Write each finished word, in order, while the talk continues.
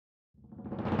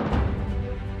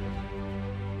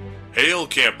Hail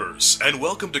campers, and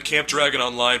welcome to Camp Dragon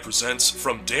Online presents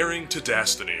From Daring to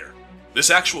Dastanir. This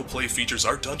actual play features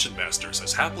our dungeon masters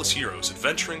as hapless heroes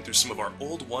adventuring through some of our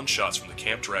old one-shots from the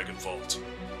Camp Dragon Vault.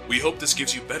 We hope this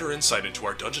gives you better insight into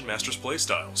our dungeon masters'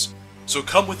 playstyles. So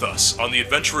come with us on the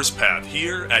adventurer's path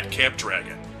here at Camp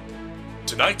Dragon.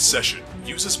 Tonight's session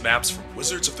uses maps from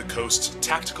Wizards of the Coast's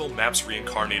Tactical Maps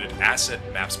Reincarnated Asset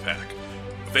Maps Pack,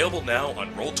 available now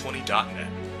on Roll20.net.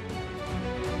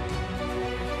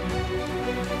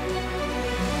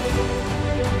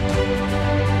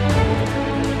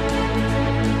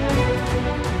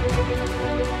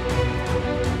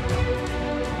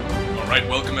 Alright,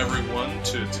 welcome everyone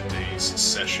to today's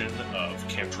session of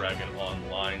Camp Dragon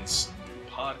Online's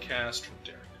new podcast, From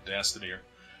Daring to Dastanir.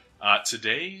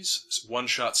 Today's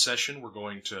one-shot session, we're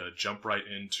going to jump right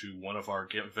into one of our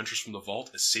adventures from the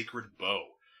vault, a Sacred Bow.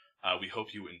 We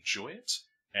hope you enjoy it,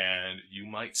 and you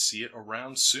might see it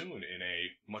around soon in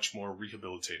a much more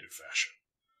rehabilitated fashion.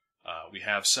 We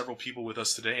have several people with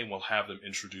us today, and we'll have them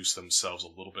introduce themselves a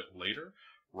little bit later,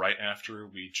 right after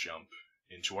we jump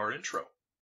into our intro.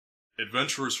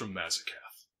 Adventurers from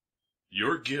Mazakath.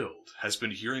 Your guild has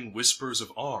been hearing whispers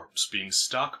of arms being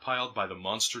stockpiled by the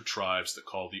monster tribes that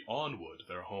call the Onwood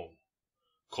their home.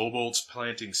 Kobolds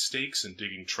planting stakes and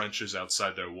digging trenches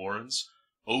outside their warrens,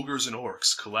 ogres and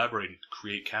orcs collaborating to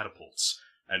create catapults,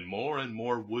 and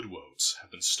more woodwoes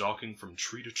have been stalking from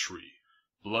tree to tree,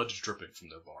 blood dripping from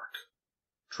their bark.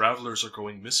 Travelers are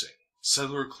going missing,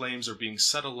 settler claims are being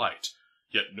set alight,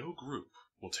 yet no group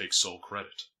will take sole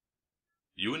credit.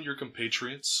 You and your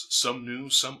compatriots, some new,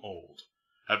 some old,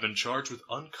 have been charged with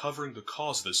uncovering the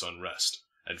cause of this unrest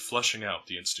and fleshing out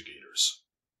the instigators.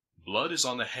 Blood is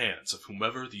on the hands of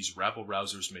whomever these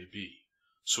rabble-rousers may be,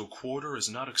 so quarter is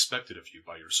not expected of you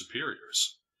by your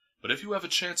superiors. But if you have a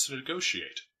chance to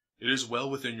negotiate, it is well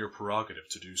within your prerogative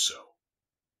to do so.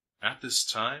 At this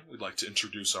time, we'd like to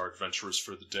introduce our adventurers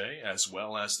for the day, as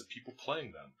well as the people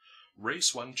playing them.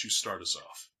 Race, why don't you start us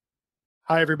off?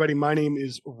 Hi, everybody. My name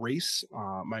is Race.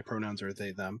 My pronouns are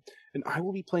they, them. And I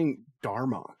will be playing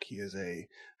Darmok. He is a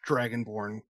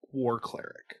dragonborn war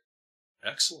cleric.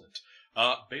 Excellent.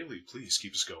 Bailey, please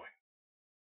keep us going.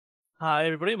 Hi,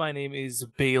 everybody. My name is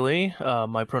Bailey.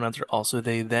 My pronouns are also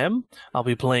they, them. I'll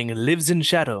be playing Lives in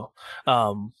Shadow,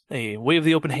 a Way of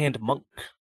the Open Hand monk.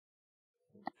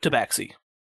 Tabaxi.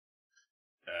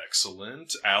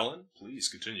 Excellent. Alan, please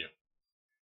continue.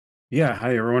 Yeah,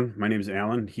 hi everyone. My name is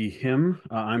Alan, he, him.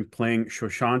 I'm playing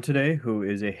Shoshan today, who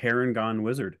is a Harengon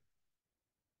wizard.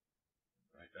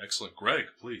 Right, excellent. Greg,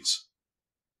 please.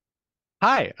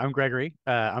 Hi, I'm Gregory.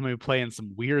 I'm going to be playing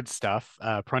some weird stuff.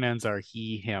 Pronouns are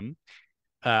he, him.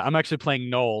 I'm actually playing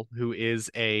Nul, who is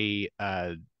a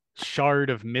shard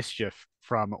of mischief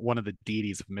from one of the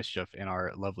deities of mischief in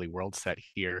our lovely world set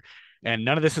here. And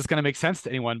none of this is going to make sense to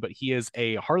anyone, but he is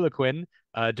a Harlequin,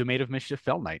 domain of mischief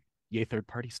Fell Knight. Yay,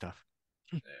 third-party stuff.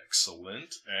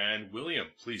 Excellent. And William,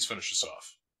 please finish us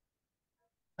off.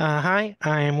 Hi,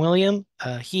 I'm William,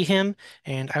 he, him,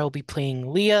 and I will be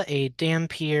playing Lia, a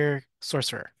Dhampir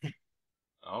sorcerer.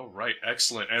 All right,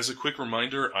 excellent. As a quick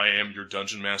reminder, I am your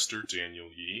Dungeon Master, Daniel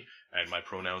Yee, and my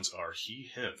pronouns are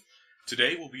he, him.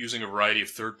 Today we'll be using a variety of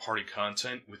third-party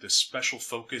content with a special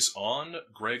focus on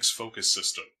Greg's focus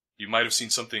system. You might have seen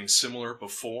something similar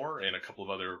before in a couple of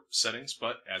other settings,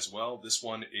 but as well, this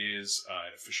one is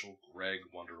an official Greg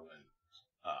Wunderlin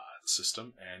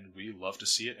system, and we love to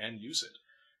see it and use it.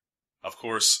 Of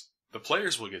course, the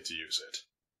players will get to use it,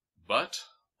 but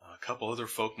a couple other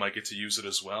folk might get to use it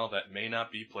as well that may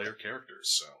not be player characters,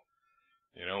 so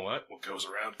you know what? What goes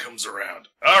around comes around.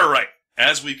 Alright,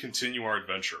 as we continue our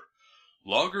adventure,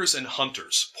 loggers and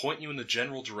hunters point you in the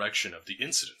general direction of the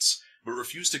incidents, but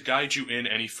refuse to guide you in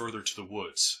any further to the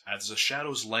woods, as the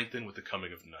shadows lengthen with the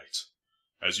coming of night.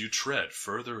 As you tread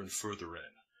further and further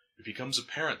in, it becomes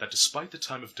apparent that despite the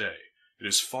time of day, it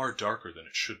is far darker than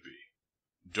it should be.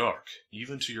 Dark,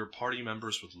 even to your party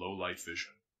members with low light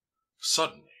vision.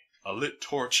 Suddenly, a lit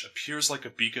torch appears like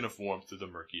a beacon of warmth through the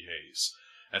murky haze.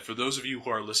 And for those of you who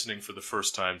are listening for the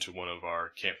first time to one of our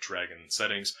Camp Dragon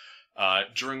settings,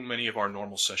 during many of our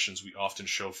normal sessions, we often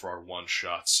show for our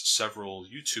one-shots several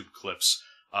YouTube clips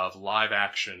of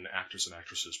live-action actors and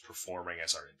actresses performing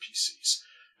as our NPCs.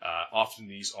 Often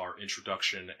these are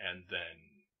introduction and then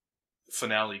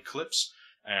finale clips,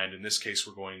 and in this case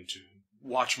we're going to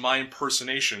watch my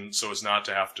impersonation so as not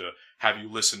to have you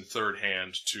listen third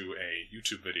hand to a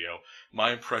YouTube video.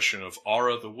 My impression of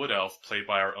Aura the Wood Elf, played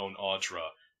by our own Audra,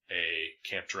 a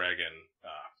Camp Dragon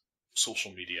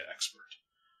social media expert.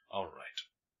 All right.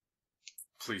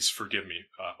 Please forgive me,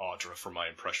 Audra, for my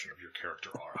impression of your character,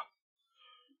 Aura.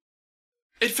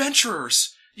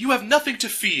 Adventurers! You have nothing to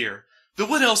fear. The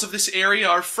Wood Elves of this area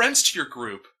are friends to your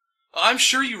group. I'm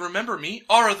sure you remember me,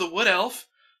 Aura the Wood Elf.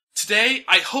 Today,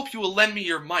 I hope you will lend me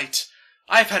your might.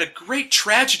 I have had a great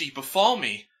tragedy befall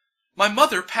me. My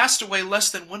mother passed away less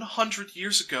than 100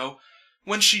 years ago.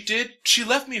 When she did, she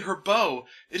left me her bow.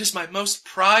 It is my most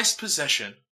prized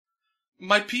possession.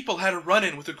 My people had a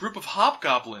run-in with a group of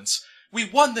hobgoblins. We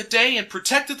won the day and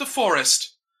protected the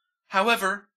forest.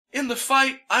 However, in the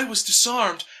fight, I was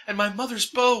disarmed, and my mother's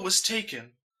bow was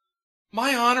taken.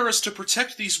 My honor is to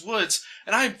protect these woods,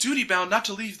 and I am duty-bound not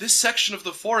to leave this section of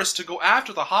the forest to go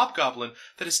after the hobgoblin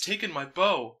that has taken my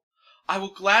bow. I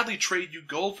will gladly trade you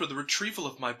gold for the retrieval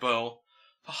of my bow.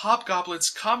 The hobgoblins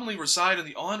commonly reside in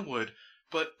the Onwood,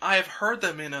 but I have heard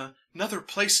them in another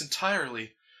place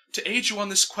entirely. To aid you on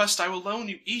this quest, I will loan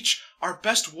you each our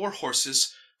best war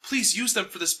horses. Please use them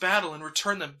for this battle and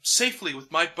return them safely with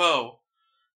my bow.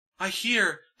 I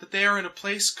hear that they are in a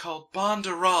place called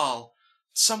Bondaral,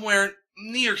 somewhere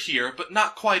near here, but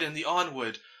not quite in the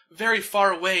Onwood, very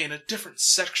far away in a different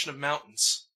section of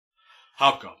mountains.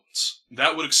 Hobgoblins.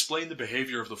 That would explain the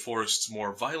behavior of the forest's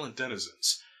more violent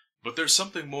denizens, but there's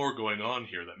something more going on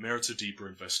here that merits a deeper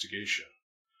investigation.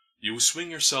 You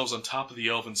swing yourselves on top of the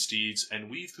elven steeds and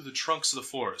weave through the trunks of the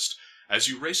forest as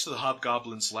you race to the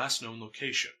hobgoblin's last known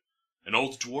location, an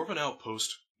old dwarven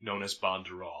outpost known as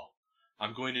Bondaral.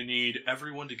 I'm going to need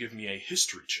everyone to give me a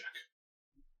history check.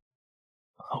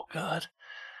 Oh, God.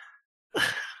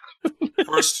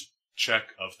 First check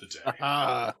of the day.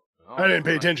 I didn't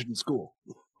pay attention in school.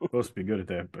 Supposed to be good at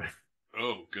that, but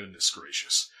Oh, goodness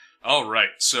gracious. All right,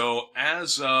 so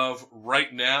as of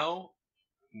right now,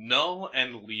 Null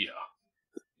and Lia,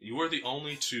 you are the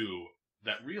only two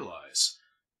that realize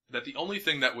that the only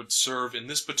thing that would serve in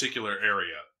this particular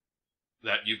area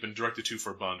that you've been directed to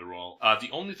for Bondaral, the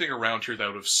only thing around here that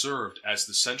would have served as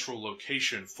the central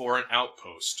location for an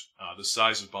outpost the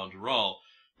size of Bondaral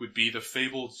would be the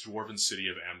fabled dwarven city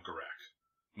of Amgarak.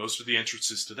 Most of the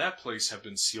entrances to that place have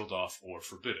been sealed off or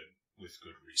forbidden, with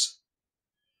good reason.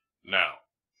 Now,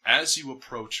 as you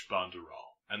approach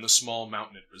Bondaral and the small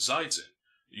mountain it resides in,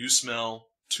 you smell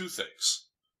two things,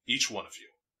 each one of you: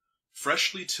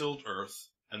 freshly tilled earth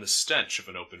and the stench of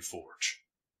an open forge.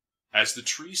 As the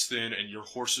trees thin and your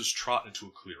horses trot into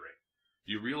a clearing,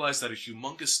 you realize that a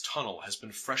humongous tunnel has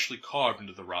been freshly carved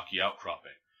into the rocky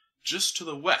outcropping, just to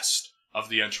the west of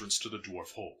the entrance to the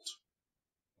dwarf hold.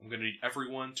 I'm going to need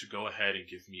everyone to go ahead and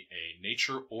give me a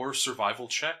nature or survival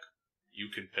check. You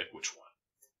can pick which one.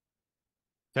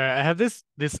 So I have this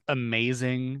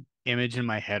amazing image in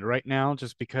my head right now,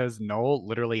 just because Noel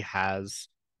literally has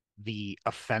the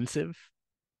offensive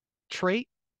trait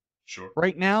Sure.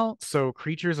 right now. So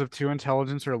creatures of 2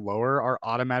 intelligence or lower are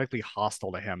automatically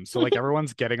hostile to him. So like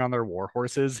everyone's getting on their war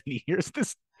horses, and he hears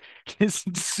this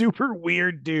super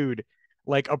weird dude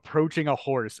like approaching a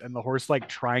horse, and the horse like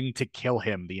trying to kill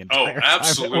him the entire time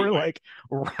that we're like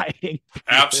riding.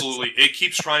 Absolutely. It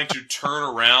keeps trying to turn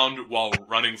around while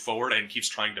running forward and keeps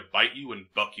trying to bite you and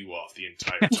buck you off the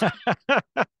entire time.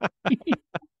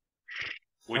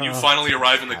 When you finally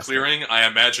arrive in the clearing, I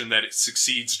imagine that it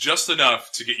succeeds just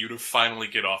enough to get you to finally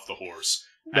get off the horse.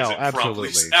 As No, it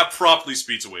absolutely. promptly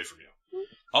speeds away from you.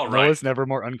 All right. Noah's never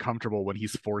more uncomfortable when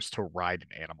he's forced to ride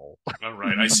an animal. All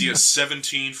right. I see a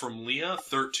 17 from Lia,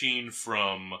 13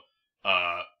 from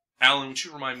Alan. Would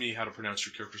you remind me how to pronounce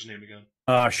your character's name again?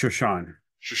 Seann.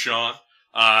 Seann.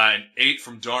 An 8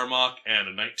 from Darmok, and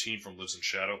a 19 from Lives in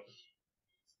Shadow.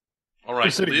 All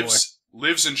right.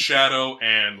 Lives in Shadow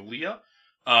and Lia.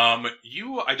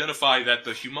 You identify that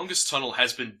the humongous tunnel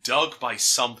has been dug by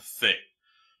something.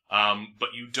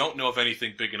 But you don't know of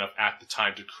anything big enough at the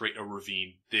time to create a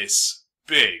ravine this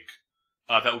big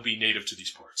that would be native to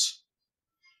these parts.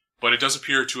 But it does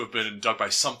appear to have been dug by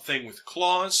something with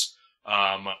claws,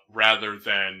 rather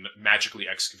than magically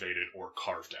excavated or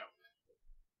carved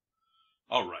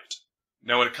out. Alright.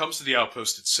 Now when it comes to the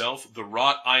outpost itself, the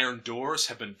wrought iron doors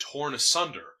have been torn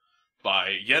asunder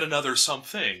by yet another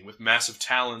something with massive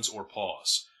talons or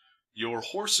paws. Your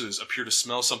horses appear to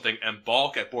smell something and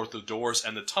balk at both the doors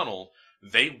and the tunnel.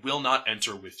 They will not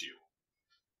enter with you.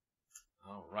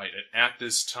 Alright, and at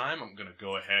this time, I'm going to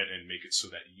go ahead and make it so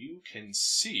that you can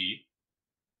see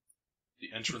the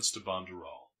entrance to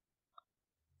Bondaral.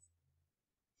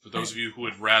 For those of you who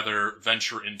would rather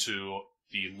venture into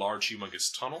the large,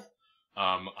 humongous tunnel,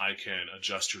 I can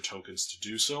adjust your tokens to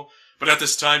do so. But at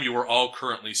this time, you are all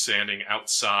currently standing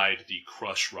outside the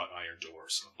crushed wrought iron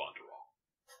doors of Bondaral.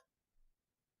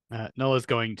 Noah's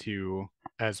going to,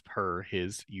 as per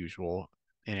his usual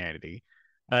inanity,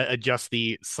 adjust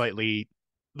the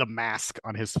mask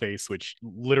on his face, which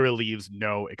literally leaves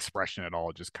no expression at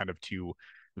all, just kind of two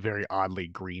very oddly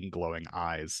green glowing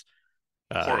eyes.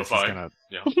 Horrifying.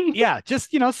 Yeah. Yeah,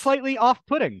 just slightly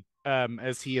off-putting.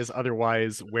 As he is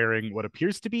otherwise wearing what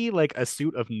appears to be like a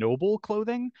suit of noble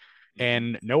clothing,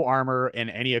 and no armor and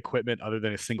any equipment other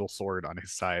than a single sword on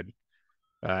his side.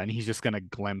 And he's just gonna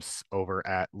glimpse over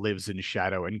at Lives in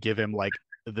Shadow and give him like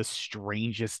the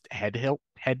strangest head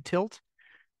tilt.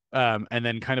 And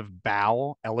then kind of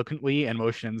bow eloquently and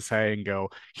motion saying, "Go,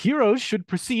 heroes should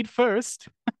proceed first."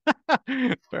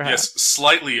 Yes,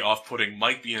 slightly off-putting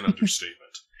might be an understatement.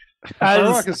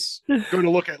 Darmok is going to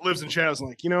look at Lives in Shadows and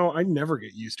like, I never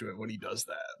get used to it when he does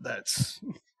that. That's.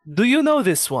 Do you know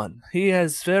this one? He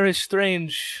has very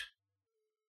strange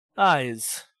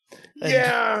eyes.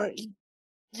 Yeah,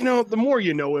 the more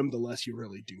you know him, the less you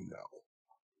really do know.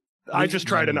 I just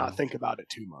try to not think about it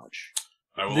too much.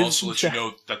 I will also let you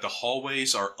know that the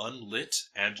hallways are unlit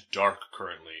and dark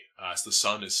currently, as the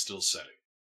sun is still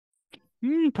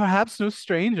setting. Perhaps no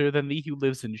stranger than thee who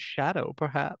lives in shadow,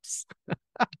 perhaps.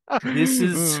 This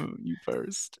is you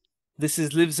first. This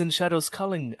is Lives in Shadow's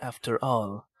calling, after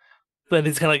all. But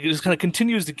it's kind of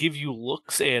continues to give you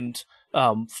looks, and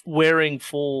wearing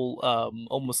full,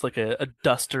 almost like a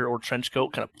duster or trench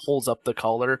coat, kind of pulls up the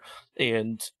collar,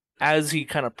 and as he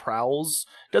kind of prowls,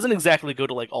 doesn't exactly go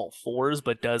to like all fours,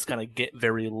 but does kind of get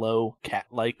very low,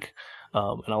 cat-like.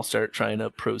 And I'll start trying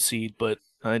to proceed, but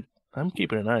I'm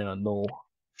keeping an eye on Nul.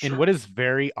 In what is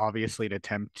very obviously an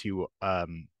attempt to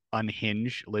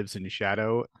unhinge Lives in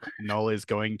Shadow, Nul is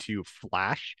going to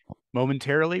flash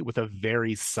momentarily with a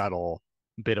very subtle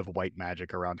bit of white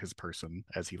magic around his person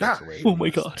as he looks away. Oh my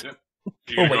god. Yeah.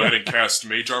 You gonna go ahead and cast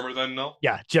Mage Armor then, Nul?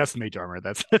 Yeah, just Mage Armor.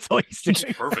 That's all he's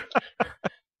doing. Perfect.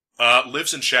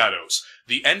 Lives in Shadows.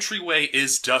 The entryway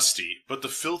is dusty, but the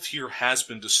filth here has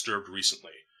been disturbed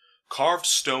recently. Carved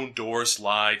stone doors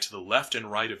lie to the left and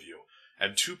right of you,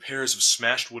 and 2 pairs of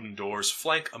smashed wooden doors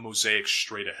flank a mosaic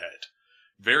straight ahead.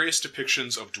 Various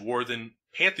depictions of dwarven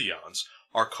pantheons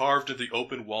are carved in the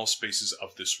open wall spaces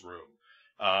of this room.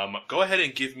 Go ahead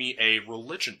and give me a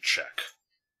religion check,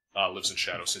 Lives in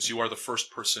Shadow, since you are the first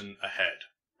person ahead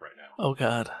right now. Oh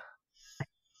god.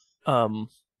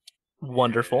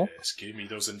 Wonderful. Yes, give me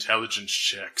those intelligence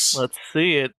checks. Let's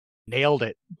see it. Nailed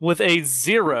it. With a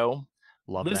 0,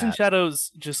 Love Lives that. in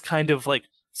Shadows just kind of like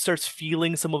starts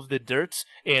feeling some of the dirt,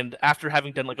 and after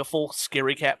having done like a full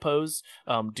scary cat pose,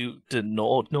 to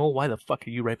Nul, why the fuck are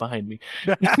you right behind me?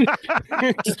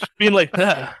 Just being like,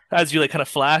 as you like kind of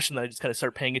flash, and then I just kind of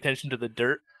start paying attention to the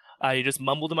dirt. I just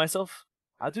mumble to myself,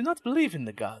 I do not believe in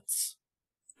the gods,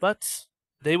 but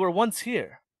they were once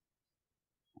here.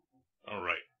 All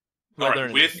right. Well, All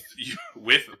right.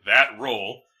 With that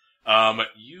roll,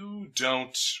 you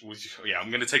don't. Yeah, I'm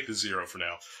going to take the 0 for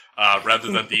now,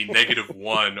 rather than the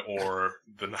 -1 or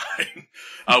the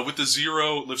 9. With the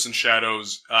 0, Lives in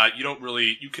Shadows, you don't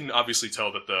really. You can obviously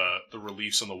tell that the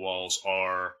reliefs on the walls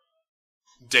are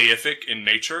deific in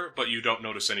nature, but you don't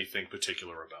notice anything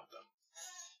particular about them.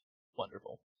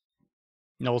 Wonderful.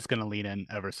 Noel's going to lean in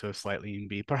ever so slightly and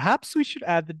be, perhaps we should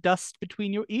add the dust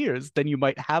between your ears, then you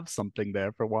might have something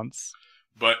there for once.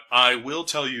 But I will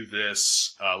tell you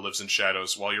this, Lives in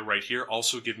Shadows, while you're right here,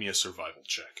 also give me a survival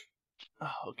check.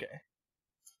 Oh, okay.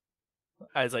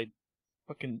 As I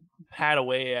fucking pat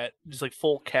away at just like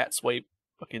full cat swipe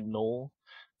fucking Nul.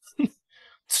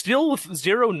 Still with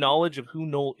 0 knowledge of who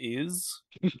Nul is.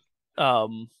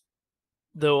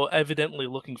 Though evidently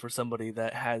looking for somebody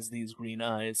that has these green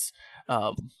eyes,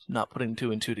 not putting 2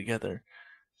 and 2 together.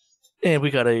 And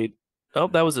we got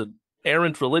that was an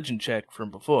errant religion check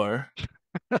from before.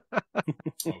 Oh,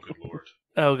 good lord.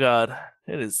 Oh god.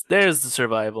 There's the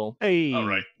survival. Hey. All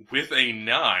right. With a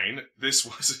 9, this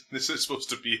is supposed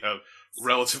to be a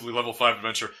relatively level 5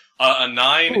 adventure. A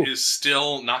 9 is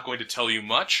still not going to tell you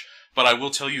much, but I will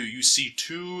tell you see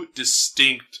 2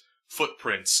 distinct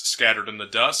footprints scattered in the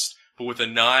dust. But with a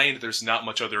 9, there's not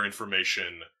much other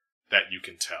information that you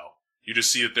can tell. You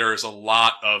just see that there is a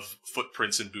lot of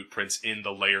footprints and boot prints in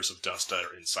the layers of dust that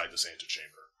are inside this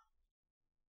antechamber.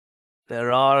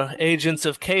 There are agents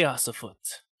of chaos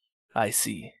afoot. I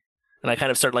see. And I kind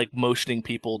of start like motioning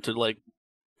people to like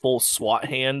full SWAT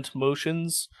hand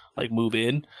motions, like move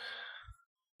in.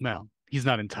 Well, he's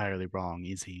not entirely wrong,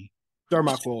 is he?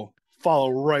 Darmok will follow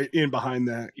right in behind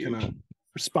that, kind of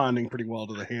responding pretty well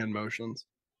to the hand motions.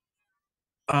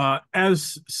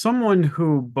 As someone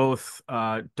who both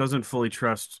doesn't fully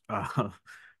trust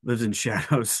Lives in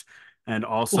Shadows and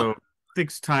also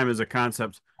thinks time is a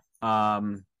concept,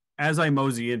 as I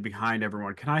mosey in behind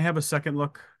everyone, can I have a second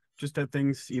look just at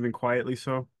things, even quietly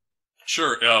so?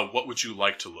 Sure. What would you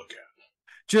like to look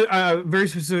at? Very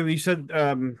specifically, you said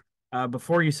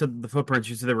Before you said the footprints,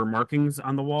 you said there were markings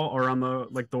on the wall or on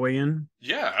the way in?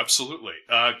 Yeah, absolutely.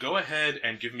 Go ahead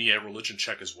and give me a religion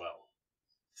check as well.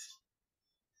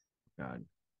 God.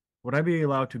 Would I be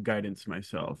allowed to guidance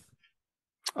myself?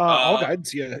 I'll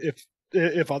guidance you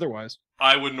if otherwise.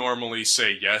 I would normally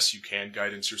say yes, you can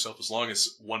guidance yourself as long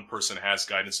as one person has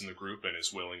guidance in the group and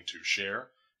is willing to share.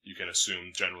 You can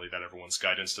assume generally that everyone's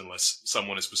guidanced unless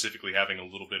someone is specifically having a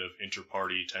little bit of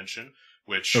inter-party tension,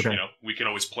 which we can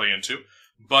always play into.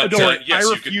 But yes, I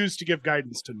refuse to give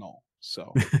guidance to Null.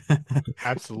 So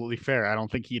absolutely fair. I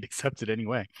don't think he'd accept it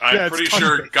anyway. I'm pretty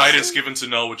sure guidance given to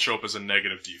Null would show up as a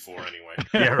negative D4 anyway.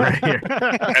 Yeah, right.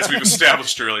 As we've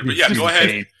established earlier. But yeah, go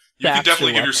ahead. You can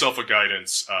definitely give yourself a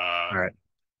guidance. All right.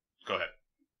 Go ahead.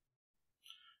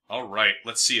 All right.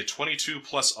 Let's see. A 22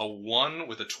 plus a 1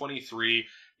 with a 23.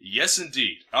 Yes,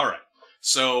 indeed. All right.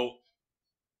 So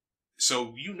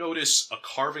you notice a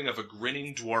carving of a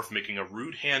grinning dwarf making a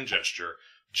rude hand gesture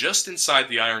just inside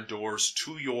the iron doors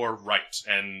to your right.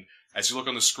 And as you look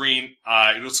on the screen,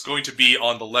 it's going to be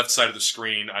on the left side of the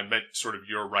screen. I meant sort of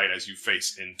your right as you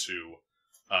face into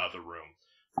the room.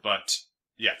 But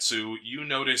yeah, so you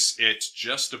notice it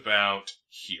just about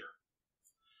here.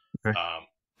 Okay.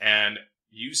 And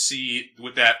you see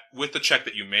with the check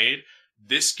that you made,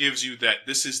 this gives you that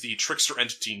this is the trickster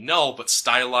entity Null, but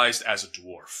stylized as a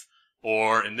dwarf.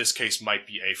 Or in this case might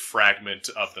be a fragment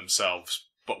of themselves,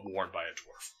 but worn by a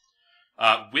dwarf.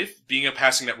 With being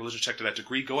passing that religion check to that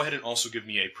degree, go ahead and also give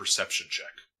me a perception check.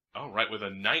 All right, with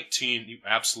a 19, you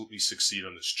absolutely succeed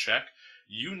on this check.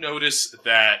 You notice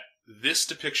that this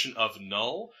depiction of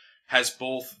Null has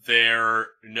both their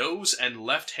nose and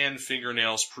left-hand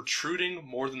fingernails protruding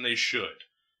more than they should.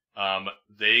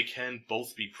 They can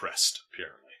both be pressed,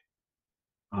 apparently.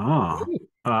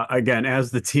 Again,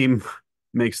 as the team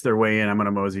makes their way in, I'm going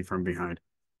to mosey from behind.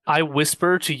 I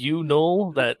whisper to you,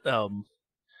 Null, that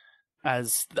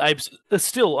as I'm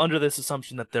still under this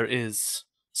assumption that there is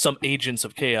some agents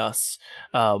of chaos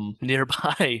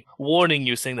nearby, warning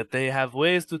you, saying that they have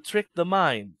ways to trick the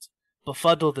mind,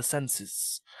 befuddle the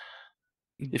senses.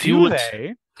 If you would,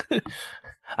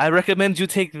 I recommend you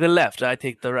take the left. I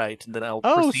take the right, and then I'll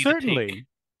proceed certainly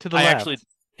to the I left. actually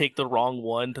take the wrong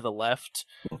one to the left,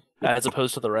 as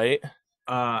opposed to the right.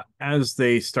 As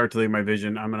they start to leave my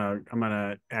vision, I'm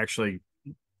gonna actually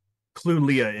clue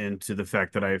Lia into the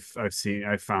fact that I've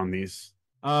found these.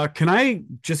 Can I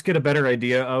just get a better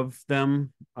idea of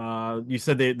them? You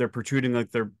said they're protruding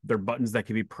like they're buttons that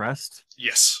can be pressed.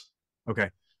 Yes. Okay.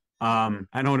 I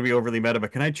don't want to be overly meta,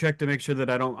 but can I check to make sure that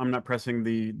I'm not pressing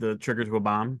the trigger to a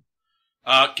bomb?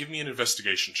 Give me an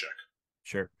investigation check.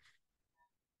 Sure.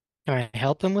 Can I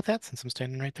help them with that since I'm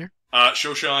standing right there?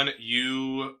 Seann,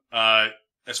 you,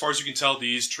 as far as you can tell,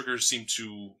 these triggers seem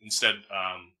to instead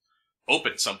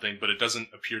open something, but it doesn't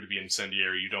appear to be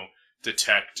incendiary. You don't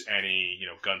detect any,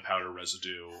 gunpowder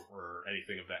residue or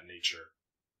anything of that nature.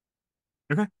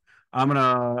 Okay. I'm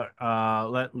gonna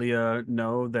let Lia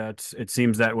know that it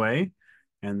seems that way,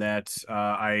 and that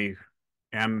I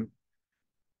am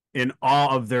in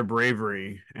awe of their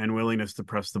bravery and willingness to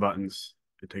press the buttons.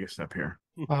 To take a step here.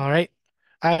 All right.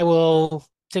 I will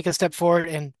take a step forward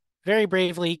and very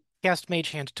bravely cast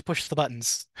Mage Hand to push the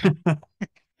buttons.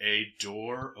 A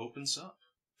door opens up.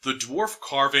 The dwarf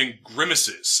carving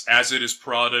grimaces as it is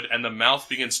prodded, and the mouth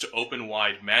begins to open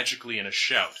wide magically in a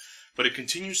shout, but it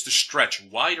continues to stretch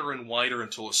wider and wider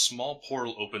until a small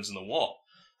portal opens in the wall.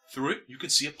 Through it, you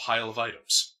can see a pile of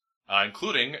items,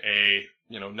 including a,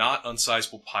 not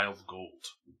unsizable pile of gold.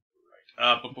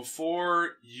 But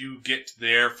before you get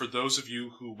there, for those of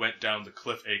you who went down the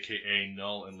cliff, aka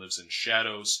Null and lives in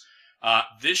shadows,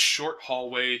 this short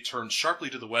hallway turns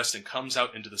sharply to the west and comes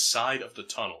out into the side of the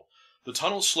tunnel. The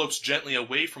tunnel slopes gently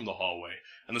away from the hallway,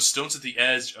 and the stones at the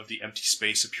edge of the empty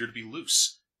space appear to be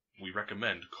loose. We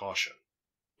recommend caution.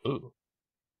 Ooh.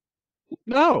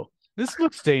 No, this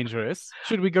looks dangerous.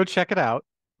 Should we go check it out?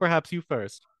 Perhaps you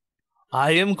first.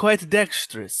 I am quite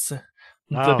dexterous.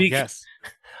 Yes.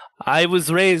 I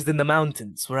was raised in the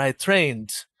mountains, where I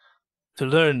trained to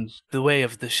learn the way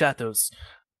of the shadows.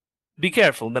 Be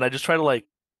careful. And then I just try to,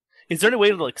 is there any way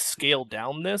to, scale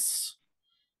down this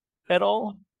at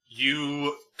all?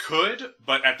 You could,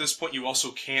 but at this point you also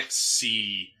can't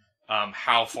see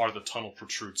how far the tunnel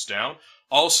protrudes down.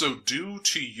 Also, due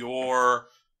to your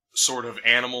sort of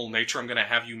animal nature, I'm going to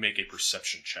have you make a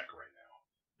perception check right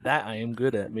now. That I am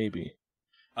good at, maybe.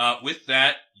 With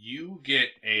that, you get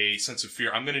a sense of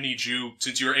fear. I'm going to need you,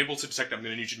 since you're able to detect, I'm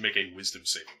going to need you to make a wisdom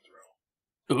saving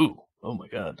throw. Ooh. Oh my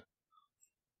god.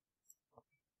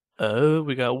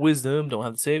 We got wisdom, don't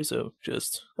have the save, so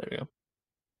just, there we go.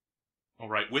 All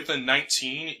right, with a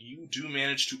 19, you do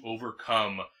manage to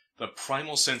overcome the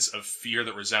primal sense of fear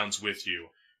that resounds with you,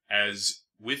 as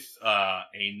with a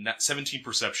 17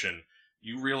 perception,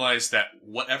 you realize that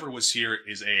whatever was here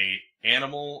is a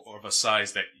animal of a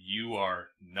size that you are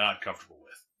not comfortable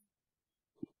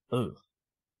with. Oh.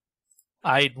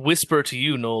 I'd whisper to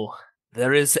you, Nul.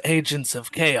 There is agents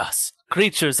of chaos,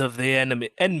 creatures of the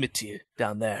enmity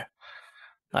down there.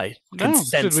 I can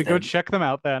sense should we go them. check them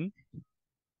out then?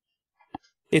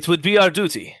 It would be our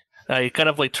duty. I kind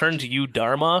of like turn to you,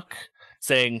 Darmok,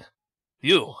 saying,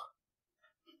 you,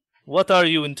 what are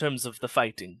you in terms of the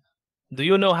fighting? Do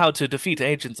you know how to defeat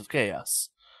agents of chaos?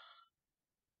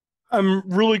 I'm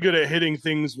really good at hitting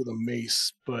things with a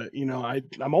mace, but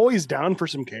I'm always down for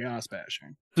some chaos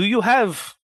bashing. Do you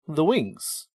have the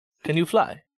wings? Can you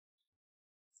fly?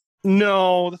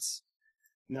 No,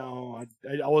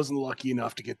 I wasn't lucky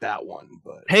enough to get that one,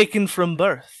 but Taken from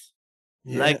birth.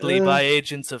 Yeah, Likely by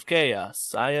agents of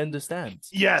chaos. I understand.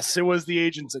 Yes, it was the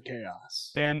agents of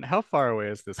chaos. Dan, how far away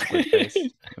is this cliff face?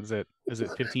 Is it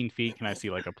 15 feet? Can I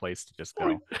see like a place to just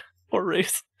go? Or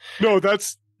race. No,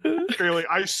 that's really.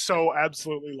 I so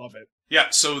absolutely love it.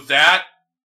 Yeah, so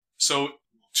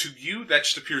to you, that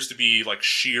just appears to be like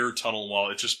sheer tunnel wall.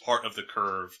 It's just part of the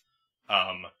curve.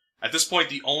 At this point,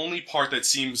 the only part that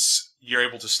seems you're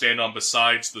able to stand on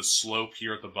besides the slope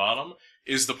here at the bottom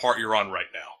is the part you're on right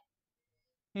now.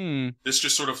 This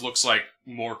just sort of looks like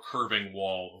more curving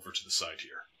wall over to the side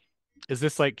here. Is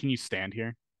this like, can you stand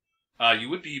here? You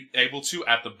would be able to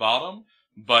at the bottom,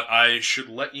 but I should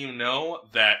let you know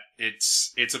that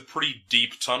it's a pretty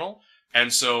deep tunnel,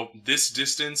 and so this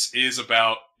distance is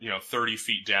about 30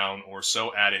 feet down or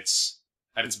so at its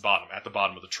bottom, at the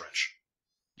bottom of the trench.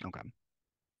 Okay.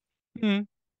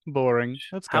 Boring.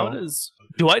 Let's go. Does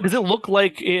it look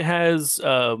like it has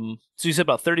so you said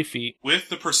about 30 feet? With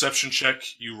the perception check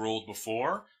you rolled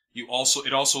before, it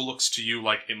also looks to you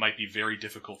like it might be very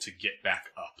difficult to get back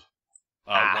up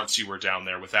once you were down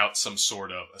there without some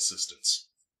sort of assistance.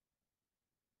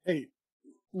 Hey,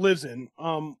 listen,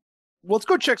 let's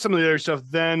go check some of the other stuff,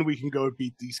 then we can go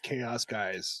beat these chaos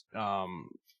guys.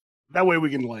 That way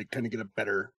we can kind of get a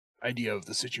better idea of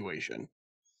the situation.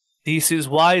 This is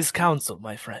wise counsel,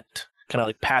 my friend. Kind of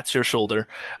like pats your shoulder,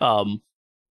 and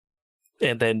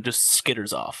then just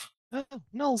skitters off. Oh,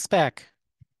 Null's back.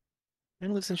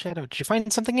 And lives in shadow. Did you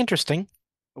find something interesting?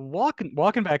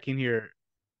 Walking back in here,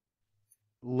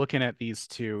 looking at these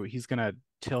two, he's gonna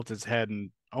tilt his head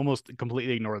and almost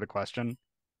completely ignore the question.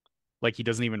 Like he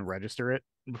doesn't even register it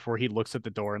before he looks at the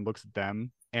door and looks at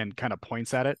them and kind of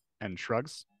points at it and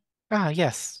shrugs. Ah,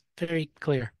 yes. Very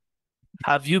clear.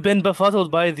 Have you been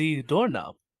befuddled by the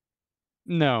doorknob?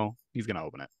 No, he's gonna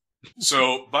open it.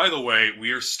 So, by the way,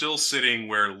 we are still sitting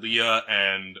where Lia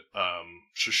and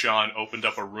Seann opened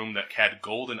up a room that had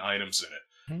golden items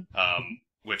in it.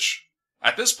 Which,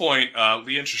 at this point,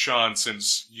 Lia and Seann,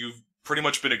 since you've pretty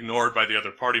much been ignored by the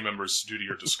other party members due to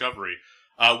your discovery,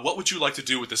 what would you like to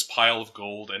do with this pile of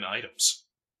gold and items?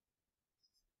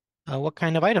 What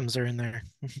kind of items are in there?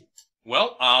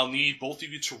 Well, I'll need both of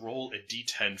you to roll a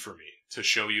d10 for me to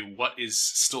show you what is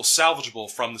still salvageable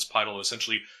from this pile of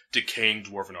essentially decaying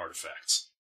dwarven artifacts.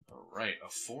 Alright, a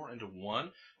 4 and a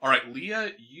 1. Alright,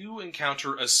 Lia, you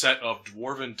encounter a set of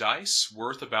dwarven dice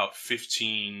worth about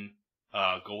 15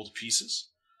 gold pieces.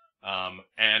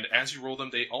 And as you roll them,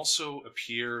 they also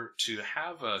appear to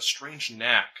have a strange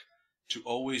knack to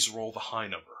always roll the high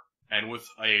number. And with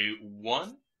a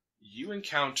 1, you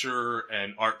encounter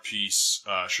an art piece,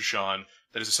 Seann,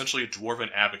 that is essentially a dwarven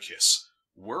abacus,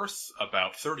 worth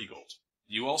about 30 gold.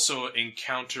 You also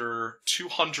encounter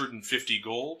 250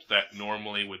 gold that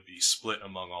normally would be split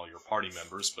among all your party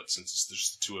members, but since it's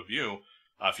just the two of you,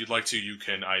 if you'd like to, you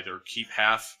can either keep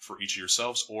half for each of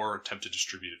yourselves or attempt to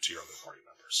distribute it to your other party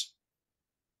members.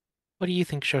 What do you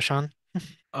think, Seann?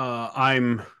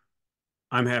 I'm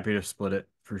happy to split it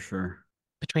for sure.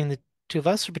 Between the two of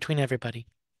us or between everybody?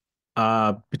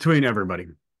 Between everybody.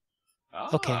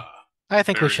 Okay. I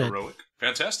think we should. Heroic.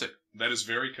 Fantastic. That is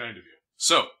very kind of you.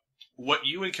 So, what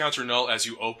you encounter, Null, as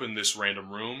you open this random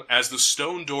room, as the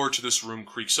stone door to this room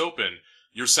creaks open,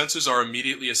 your senses are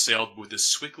immediately assailed with this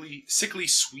sickly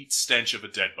sweet stench of a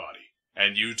dead body.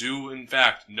 And you do, in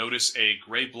fact, notice a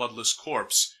gray bloodless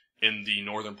corpse in the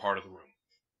northern part of the room.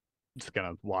 Just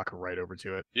gonna walk right over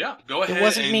to it. Yeah, go ahead. It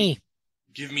wasn't and me.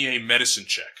 Give me a medicine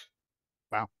check.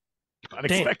 Wow.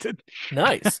 Unexpected.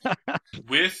 Nice.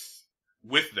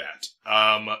 With that,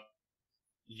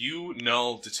 you,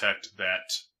 Null, detect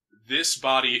that this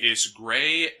body is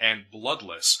gray and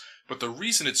bloodless, but the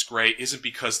reason it's gray isn't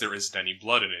because there isn't any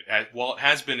blood in it. While it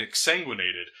has been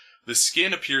exsanguinated, The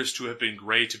skin appears to have been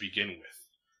gray to begin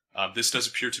with. This does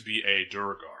appear to be a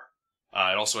Duergar.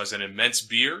 It also has an immense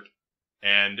beard,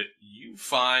 and you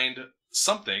find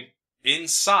something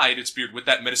inside its beard with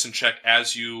that medicine check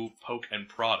as you poke and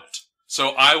prod it. So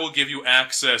I will give you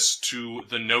access to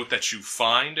the note that you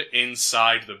find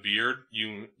inside the beard.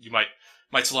 You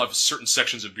might still have certain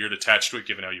sections of beard attached to it,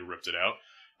 given how you ripped it out.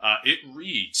 It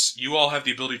reads, you all have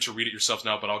the ability to read it yourselves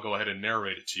now, but I'll go ahead and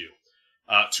narrate it to you.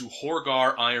 To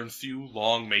Horgar Iron Thew,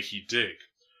 long may he dig.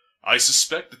 I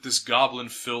suspect that this goblin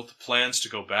filth plans to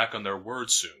go back on their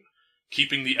word soon.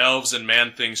 Keeping the elves and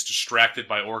man-things distracted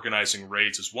by organizing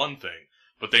raids is one thing,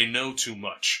 but they know too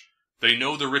much. They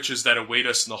know the riches that await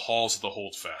us in the halls of the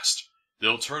Holdfast.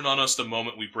 They'll turn on us the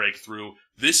moment we break through.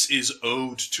 This is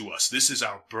owed to us. This is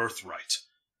our birthright.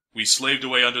 We slaved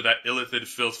away under that illithid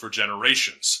filth for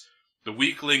generations. The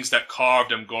weaklings that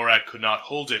carved Amgorad could not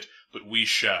hold it, but we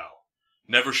shall.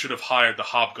 Never should have hired the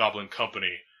Hobgoblin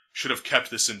Company. Should have kept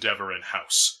this endeavor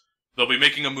in-house. They'll be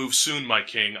making a move soon, my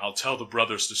king. I'll tell the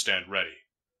brothers to stand ready.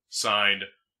 Signed,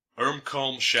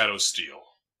 Ermcombe Shadowsteel.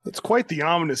 That's quite the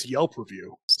ominous Yelp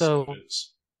review. So, it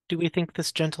is. do we think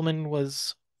this gentleman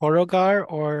was Horogar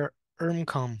or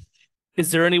Ermcombe?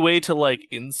 Is there any way to like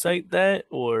insight that,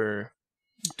 or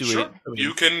do Sure. we?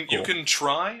 You can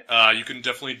try. You can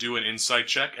definitely do an insight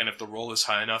check, and if the roll is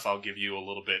high enough, I'll give you a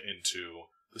little bit into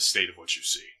the state of what you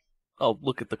see. I'll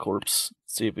look at the corpse,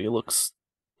 see if he looks,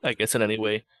 I guess, in any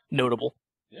way notable.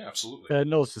 Yeah, absolutely.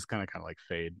 Noel's just kind of like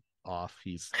fade off.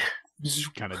 He's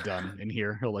kind of done in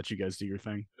here. He'll let you guys do your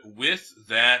thing. With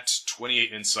that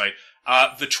 28 insight,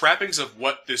 the trappings of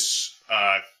what this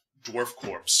dwarf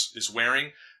corpse is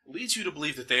wearing leads you to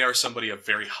believe that they are somebody of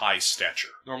very high stature.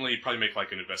 Normally, you'd probably make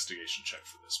like an investigation check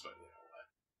for this, but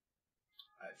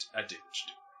I did what you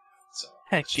do. So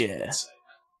Heck yeah.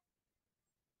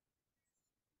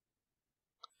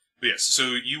 But yes,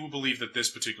 so you believe that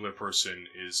this particular person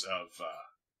is of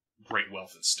great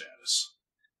wealth and status.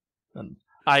 And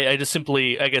I just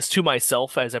simply, I guess, to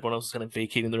myself, as everyone else is kind of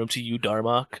vacating the room, to you,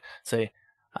 Darmok, say,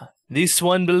 this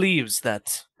one believes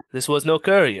that this was no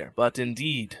courier, but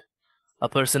indeed a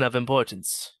person of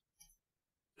importance.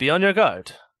 Be on your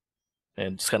guard.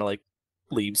 And just kind of like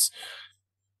leaves.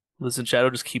 Listen,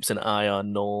 Shadow just keeps an eye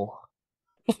on Nul.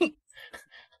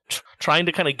 Trying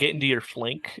to kind of get into your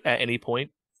flank at any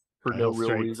point. For no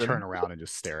real reason. Turn around and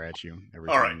just stare at you every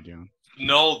All time right. you do.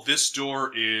 No, this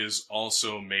door is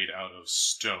also made out of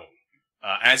stone.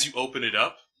 As you open it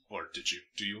up, or did you?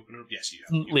 Do you open it up? Yes, you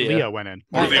have. Leah went in.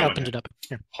 Or I Leah opened it up.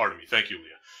 Here. Pardon me. Thank you, Leah.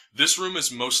 This room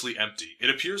is mostly empty.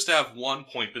 It appears to have one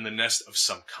point been the nest of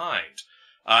some kind.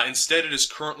 Instead, it is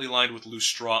currently lined with loose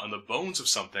straw and the bones of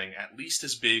something at least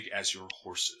as big as your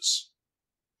horses.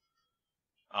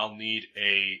 I'll need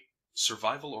a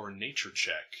survival or nature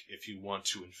check if you want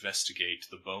to investigate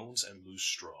the bones and loose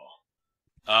straw.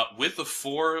 With a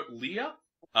 4, Leah,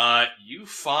 you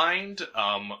find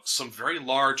some very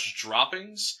large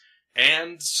droppings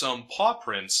and some paw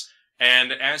prints,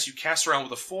 and as you cast around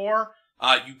with a 4,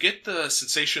 you get the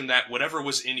sensation that whatever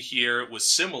was in here was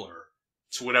similar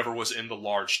to whatever was in the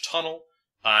large tunnel,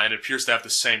 and it appears to have the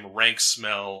same rank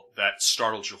smell that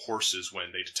startled your horses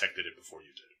when they detected it before you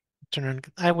did. Turn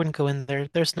around. I wouldn't go in there.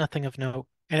 There's nothing of note,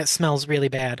 and it smells really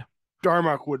bad.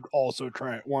 Darmok would also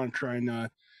want to try and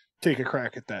take a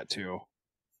crack at that too.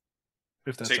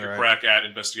 If that's Take all a right. crack at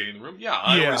investigating the room? Yeah,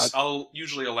 I'll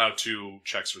usually allow 2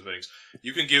 checks for things.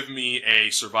 You can give me a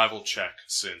survival check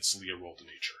since Leah rolled a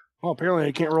nature. Well, apparently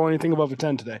I can't roll anything above a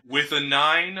 10 today. With a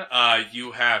 9,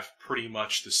 you have pretty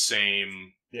much the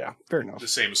same Yeah, fair enough.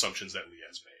 assumptions that Leah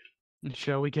has made.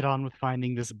 Shall we get on with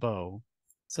finding this bow?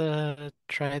 So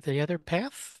try the other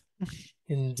path.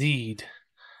 Indeed.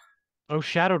 Oh,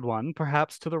 shadowed one,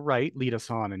 perhaps to the right, lead us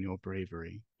on in your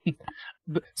bravery.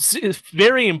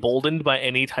 Very emboldened by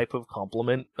any type of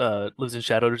compliment, Lives in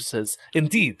Shadow just says,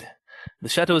 indeed, the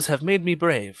shadows have made me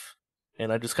brave.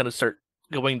 And I just kind of start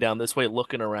going down this way,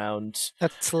 looking around.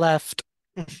 That's left.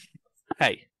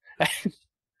 Hey,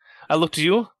 I look to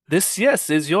you. This, yes,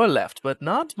 is your left, but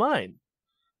not mine.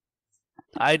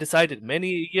 I decided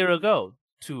many a year ago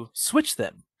to switch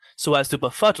them so as to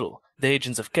befuddle the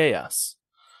agents of chaos.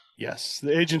 Yes,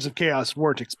 the agents of chaos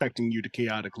weren't expecting you to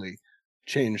chaotically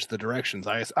change the directions.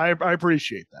 I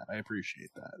appreciate that. I appreciate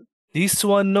that. This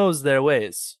one knows their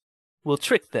ways. We'll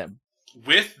trick them.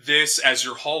 With this, as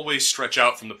your hallways stretch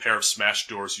out from the pair of smashed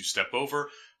doors you step over,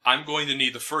 I'm going to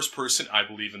need the first person, I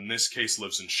believe in this case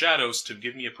Lives in Shadows, to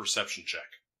give me a perception check.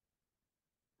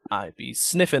 I be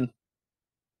sniffing.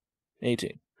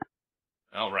 18.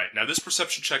 Alright, now this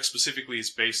perception check specifically is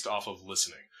based off of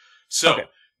listening. So, Okay.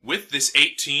 With this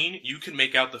 18, you can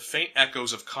make out the faint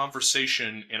echoes of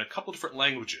conversation in a couple different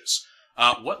languages.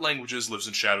 What languages, Lives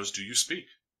in Shadows, do you speak?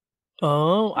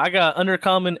 Oh, I got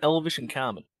Undercommon, Elvish, and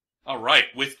Common. All right.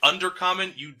 With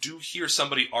Undercommon, you do hear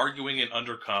somebody arguing in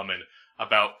Undercommon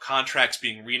about contracts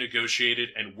being renegotiated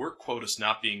and work quotas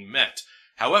not being met.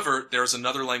 However, there is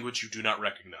another language you do not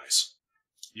recognize.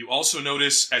 You also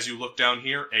notice, as you look down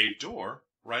here, a door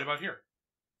right about here.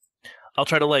 I'll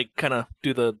try to kind of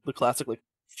do the classic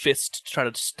fist to try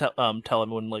to tell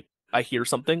everyone I hear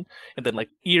something, and then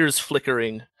ears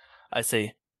flickering, I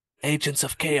say, "Agents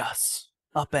of Chaos,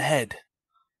 up ahead,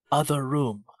 other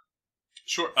room."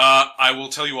 Sure. I will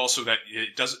tell you also that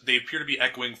they appear to be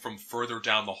echoing from further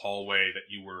down the hallway that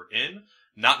you were in,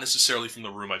 not necessarily from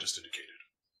the room I just indicated.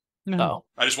 No.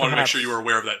 I just wanted to make sure you were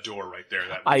aware of that door right there.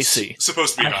 That was I see.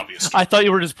 Supposed to be an obvious door. I thought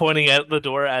you were just pointing at the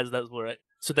door as that's where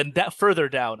So then that further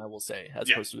down, I will say, as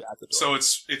opposed to at the door. So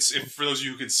it's if, for those of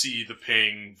you who can see the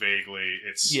ping vaguely,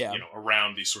 it's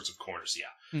around these sorts of corners.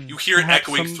 Yeah, you hear it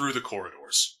echoing through the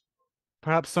corridors.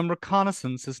 Perhaps some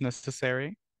reconnaissance is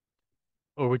necessary,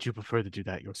 or would you prefer to do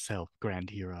that yourself,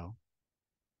 Grand Hero?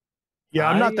 Yeah,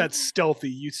 I'm not that stealthy.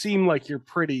 You seem like you're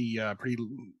pretty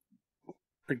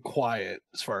quiet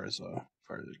as far as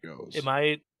it goes. Am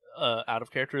I out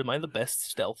of character? Am I the best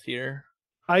stealth here?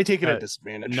 I take it at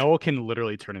disadvantage. Noel can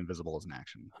literally turn invisible as an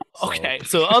action. So. Okay,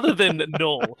 so other than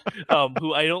Noel,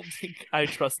 who I don't think I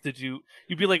trusted you,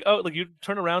 you'd be like, oh, you'd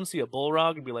turn around, see a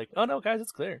bullrog, and be like, oh no, guys,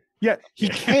 it's clear. Yeah, he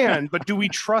can, but do we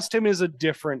trust him is a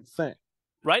different thing.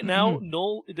 Right now,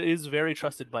 Noel is very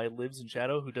trusted by Lives in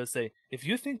Shadow, who does say, if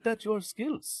you think that your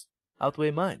skills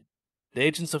outweigh mine, the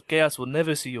Agents of Chaos will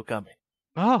never see you coming.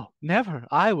 Oh, never.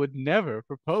 I would never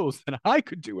propose that I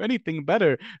could do anything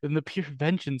better than the pure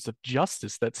vengeance of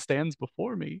justice that stands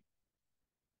before me.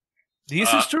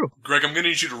 This is true. Greg, I'm going to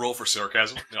need you to roll for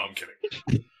sarcasm. No, I'm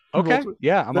kidding. Okay,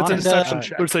 yeah, I'm That's on a deception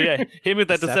check. So yeah, him with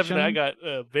that deception, I got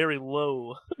very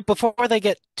low. Before they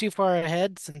get too far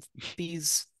ahead, since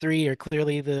these three are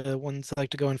clearly the ones that like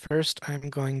to go in first, I'm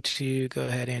going to go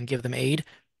ahead and give them aid.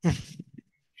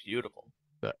 Beautiful.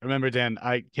 Remember, Dan,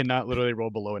 I cannot literally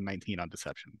roll below a 19 on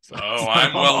deception. So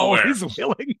I'm well aware. Always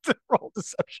willing to roll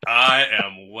deception. I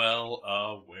am well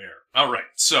aware. All right,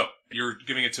 so you're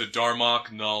giving it to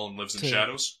Darmok, Null, and Lives in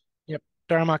Shadows? Yep,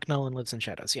 Darmok, Null, and Lives in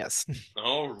Shadows, yes.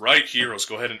 All right, heroes,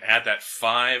 go ahead and add that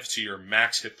 5 to your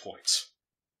max hit points.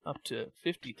 Up to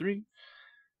 53.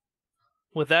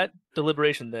 With that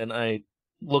deliberation, then, I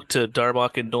look to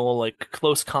Darmok and Null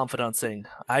close confidant, saying,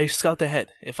 I scout ahead.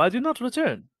 If I do not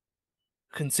return,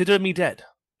 consider me dead,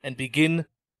 and begin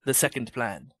the second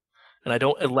plan. And I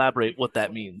don't elaborate what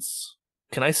that means.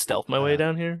 Can I stealth my way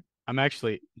down here? I'm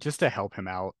actually, just to help him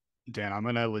out, Dan, I'm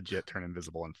going to legit turn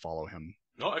invisible and follow him.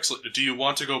 Oh, excellent. Do you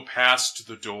want to go past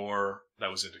the door that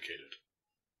was indicated?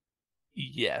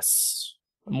 Yes.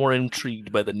 I'm more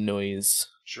intrigued by the noise.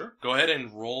 Sure. Go ahead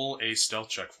and roll a stealth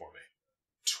check for me.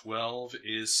 12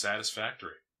 is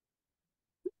satisfactory.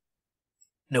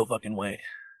 No fucking way.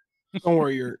 Don't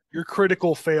worry, your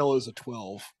critical fail is a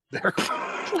 12. There.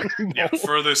 Yeah,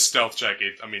 for this stealth check,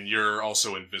 you're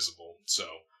also invisible, so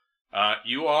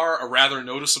you are a rather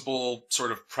noticeable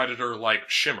sort of predator-like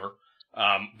shimmer,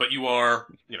 but you are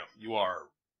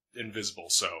invisible,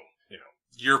 so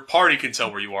your party can tell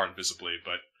where you are invisibly,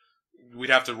 but we'd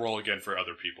have to roll again for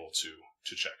other people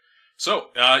to check. So,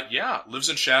 Lives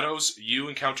in Shadows, you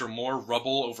encounter more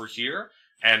rubble over here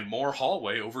and more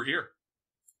hallway over here.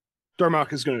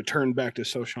 Darmok is going to turn back to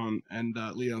Seann and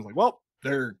Leon's like, well,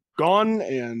 they're gone,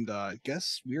 and I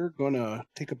guess we're going to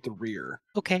take up the rear.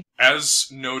 Okay. As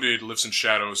noted, Lives in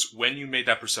Shadows, when you made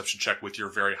that perception check with your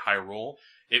very high roll,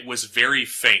 it was very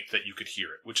faint that you could hear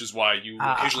it, which is why you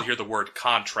occasionally hear the word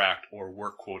contract or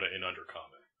work quota in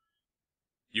Undercommon.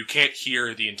 You can't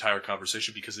hear the entire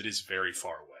conversation because it is very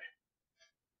far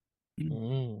away.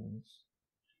 Mm.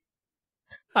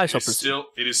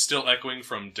 It is still echoing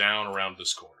from down around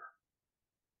this corner.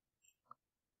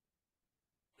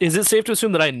 Is it safe to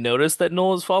assume that I noticed that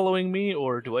Noel is following me,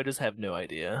 or do I just have no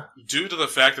idea? Due to the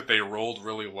fact that they rolled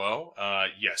really low,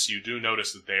 yes, you do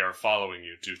notice that they are following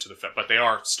you due to the fact, but they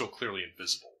are still clearly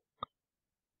invisible.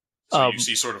 So you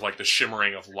see sort of the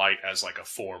shimmering of light as a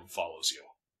form follows you.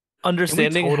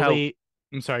 Understanding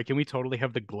I'm sorry, can we totally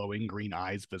have the glowing green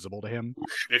eyes visible to him?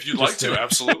 If you'd like to,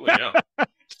 absolutely, yeah.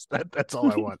 That's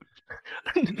all I want.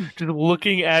 Just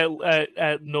looking at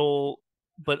Noel,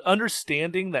 but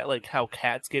understanding that how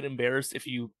cats get embarrassed if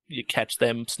you catch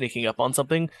them sneaking up on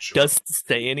something, Sure. doesn't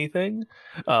say anything.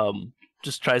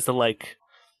 Just tries to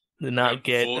not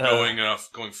get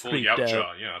going full creeped out.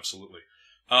 Yautja, yeah, absolutely.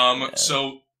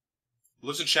 So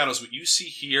Lives in Shadows, what you see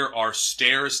here are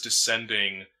stairs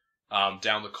descending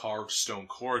down the carved stone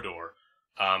corridor,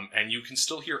 and you can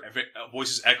still hear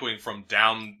voices echoing from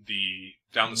down the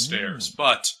stairs,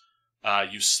 but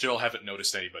you still haven't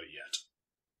noticed anybody yet.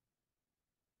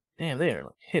 Damn, they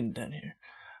are hidden down here.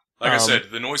 Like I said,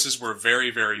 the noises were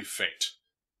very, very faint.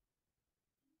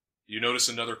 You notice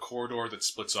another corridor that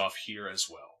splits off here as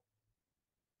well.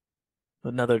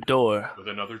 Another door. With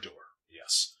another door,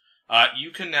 yes.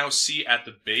 You can now see at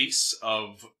the base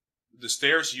of the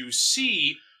stairs, you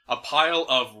see a pile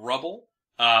of rubble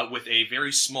with a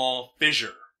very small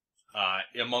fissure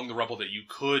among the rubble that you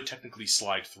could technically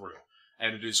slide through.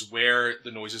 And it is where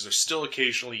the noises are still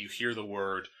occasionally. You hear the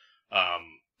word,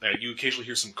 you occasionally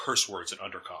hear some curse words in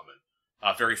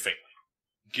Undercommon, very faintly.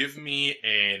 Give me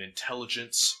an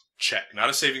intelligence check. Not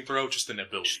a saving throw, just an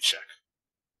ability check.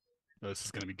 Oh, this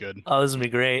is going to be good. Oh, this is going to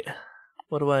be great.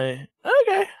 What do I...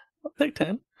 Okay, I'll take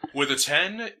 10. With a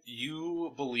 10,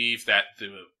 you believe that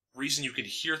the reason you can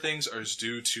hear things is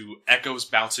due to echoes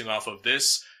bouncing off of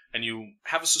this, and you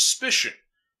have a suspicion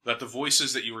that the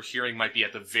voices that you were hearing might be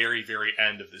at the very, very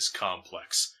end of this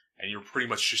complex, and you're pretty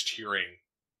much just hearing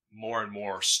more and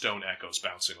more stone echoes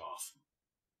bouncing off.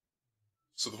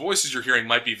 So the voices you're hearing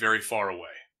might be very far away.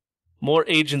 More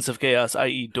agents of chaos,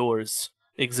 i.e. doors,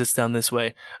 exist down this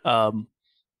way. So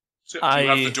you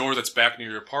have the door that's back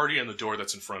near your party and the door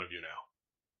that's in front of you now.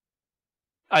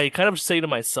 I kind of say to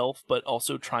myself, but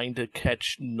also trying to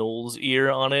catch Null's ear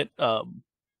on it,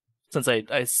 since I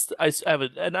have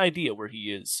an idea where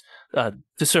he is,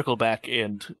 to circle back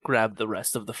and grab the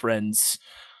rest of the friends.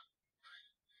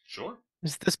 Sure.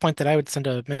 It's at this point that I would send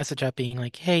a message out being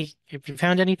like, hey, have you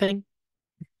found anything?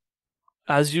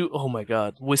 As you, oh my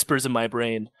god, whispers in my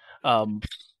brain,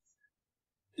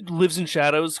 Lives in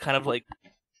Shadows kind of like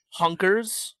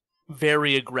hunkers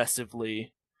very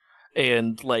aggressively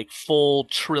and like full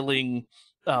trilling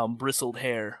bristled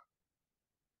hair.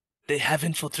 They have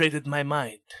infiltrated my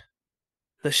mind.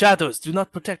 The shadows do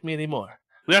not protect me anymore.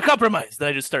 We are compromised. Then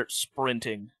I just start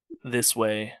sprinting this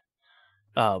way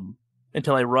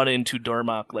until I run into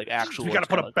Darmok, like actual. We gotta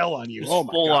put a bell on you. Just Oh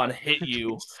my full god. on hit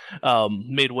you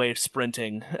midway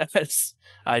sprinting as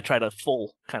I try to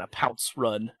full kind of pounce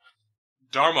run.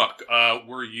 Darmok,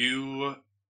 were you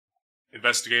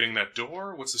investigating that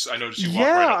door? What's this? I noticed you walked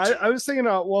right up to I was thinking.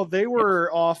 Well, they were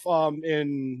off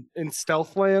in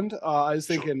Stealthland. I was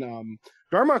thinking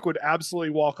Darmok would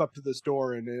absolutely walk up to this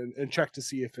door and check to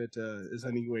see if it is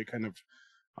any way kind of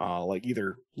like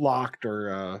either locked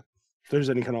or if there's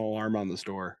any kind of alarm on this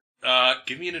door.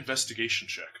 Give me an investigation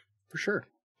check. For sure.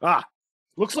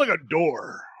 Looks like a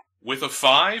door. With a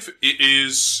 5, it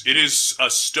is a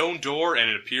stone door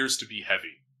and it appears to be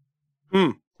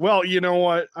heavy. Well, you know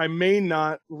what? I may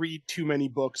not read too many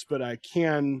books, but I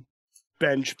can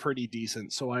bench pretty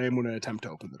decent, so I am going to attempt to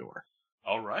open the door.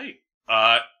 All right.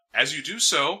 As you do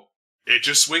so, it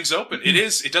just swings open.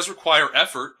 It does require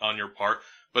effort on your part,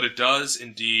 but it does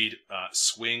indeed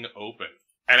swing open.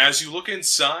 And as you look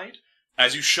inside,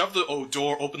 as you shove the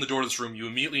open the door to this room, you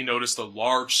immediately notice the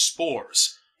large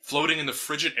spores floating in the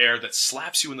frigid air that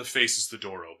slaps you in the face as the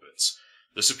door opens.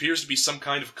 This appears to be some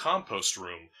kind of compost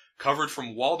room, covered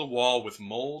from wall to wall with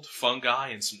mold, fungi,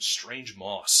 and some strange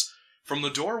moss. From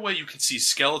the doorway, you can see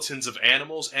skeletons of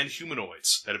animals and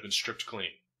humanoids that have been stripped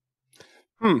clean.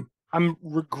 I'm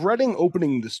regretting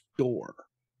opening this door.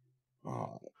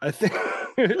 I think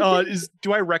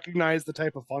do I recognize the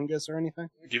type of fungus or anything?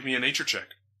 Give me a nature check.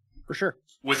 For sure.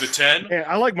 With a 10? Yeah,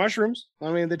 I like mushrooms.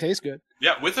 I mean, they taste good.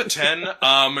 Yeah, with a 10,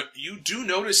 you do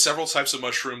notice several types of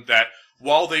mushroom that,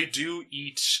 while they do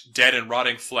eat dead and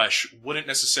rotting flesh, wouldn't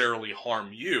necessarily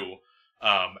harm you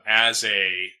as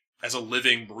a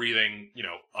living, breathing,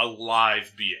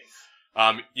 alive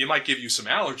being. You might give you some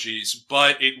allergies,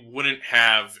 but it wouldn't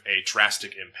have a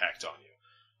drastic impact on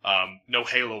you. No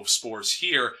halo spores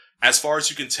here, as far as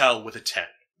you can tell, with a 10.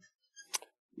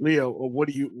 Leo, what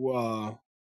do you...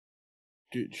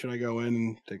 should I go in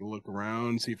and take a look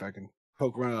around, see if I can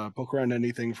poke around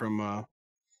anything from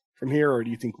here, or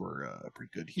do you think we're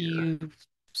pretty good here? You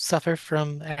suffer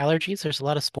from allergies? There's a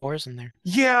lot of spores in there.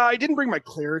 Yeah, I didn't bring my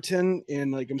Claritin,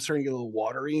 and I'm starting to get a little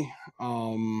watery.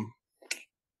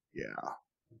 Yeah.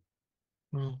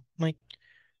 Well,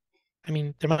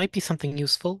 there might be something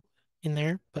useful in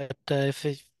there, but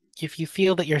if you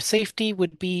feel that your safety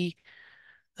would be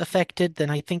affected, then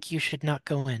I think you should not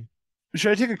go in.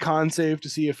 Should I take a con save to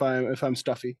see if I'm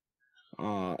stuffy?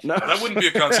 No, that wouldn't be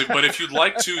a con save, but if you'd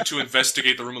like to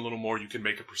investigate the room a little more, you can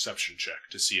make a perception check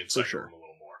to see inside the room a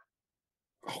little more.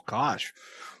 Oh gosh,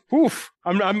 Oof!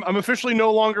 I'm officially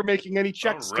no longer making any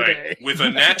checks All right. today. With a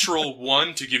natural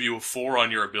 1 to give you a 4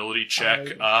 on your ability check,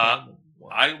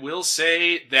 I will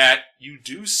say that you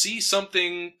do see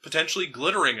something potentially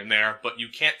glittering in there, but you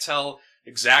can't tell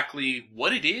exactly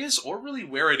what it is or really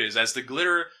where it is, as the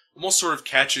glitter almost sort of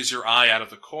catches your eye out of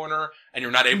the corner, and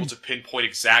you're not able to pinpoint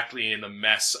exactly in the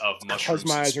mess of mushrooms. Because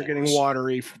my and eyes are getting spores.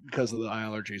 watery because of the eye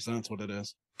allergies. That's what it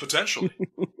is. Potentially.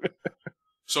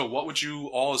 So what would you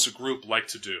all as a group like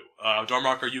to do?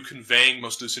 Darmok, are you conveying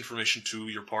most of this information to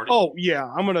your party? Oh yeah,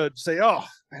 I'm gonna say. Oh,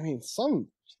 I mean, sun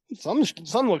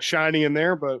looks shiny in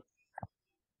there, but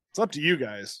it's up to you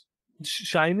guys.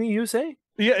 Shiny, you say?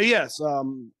 Yeah. Yes.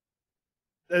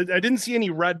 I didn't see any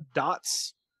red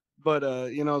dots, but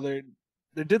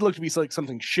there did look to be like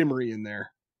something shimmery in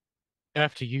there.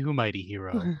 After you, mighty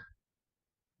hero.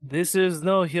 This is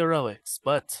no heroics,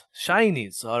 but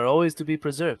shinies are always to be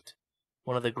preserved.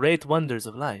 One of the great wonders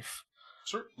of life.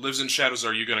 Sir, Lives in Shadows,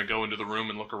 are you going to go into the room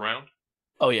and look around?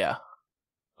 Oh, yeah.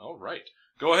 All right.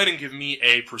 Go ahead and give me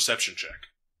a perception check.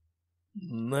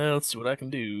 Let's see what I can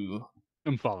do.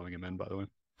 I'm following him in, by the way.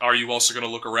 Are you also going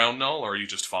to look around, Null, or are you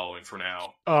just following for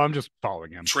now? Oh, I'm just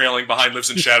following him. Trailing behind Lives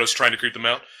in Shadows, trying to creep them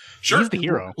out? Sure. He's the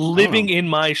hero. Living in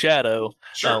my shadow.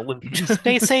 Sure.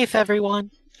 Stay safe, everyone.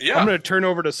 Yeah. I'm gonna turn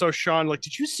over to Seann. Like,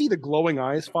 did you see the glowing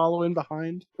eyes follow in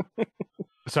behind?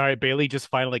 Sorry, Bailey just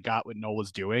finally got what Noel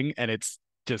was doing, and it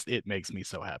makes me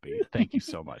so happy. Thank you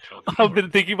so much. I've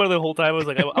been thinking about it the whole time. I was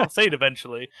like, I'll say it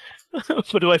eventually.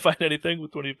 But do I find anything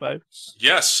with 25?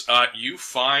 Yes, you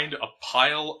find a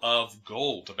pile of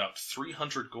gold, about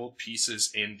 300 gold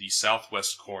pieces in the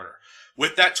southwest corner.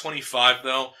 With that 25,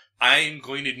 though, I'm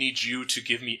going to need you to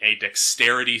give me a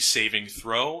dexterity saving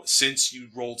throw. Since you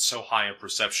rolled so high in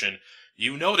perception,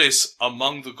 you notice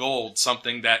among the gold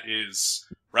something that is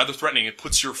rather threatening. It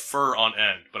puts your fur on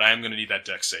end, but I am going to need that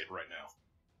dex save right now.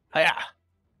 Hiya.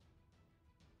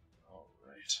 All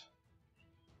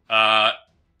right.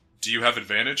 Do you have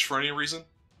advantage for any reason?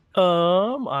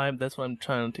 That's what I'm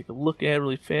trying to take a look at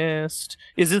really fast.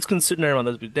 Is this considered? Never mind,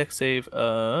 that's a deck save.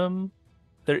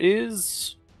 There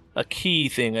is a key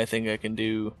thing I think I can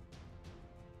do.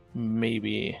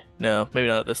 Maybe. No, maybe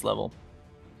not at this level.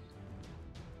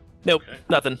 Nope, Okay.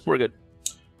 nothing. We're good.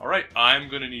 All right, I'm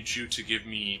going to need you to give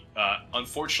me...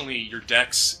 unfortunately, your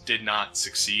dex did not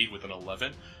succeed with an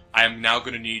 11. I am now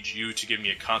going to need you to give me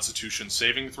a Constitution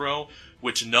saving throw,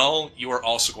 which, Null, you are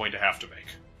also going to have to make.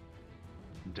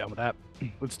 I'm down with that.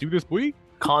 Let's do this, boy.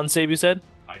 Con save, you said?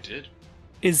 I did.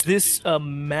 Is this a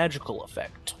magical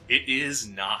effect? It is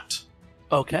not.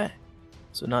 Okay.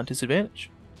 So not disadvantage.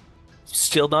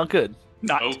 Still not good.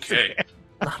 Not Okay.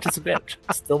 Not disadvantage.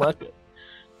 Still not good.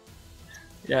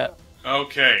 Yeah.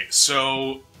 Okay,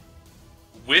 so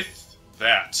with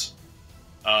that,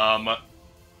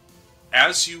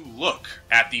 as you look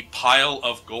at the pile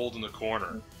of gold in the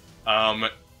corner,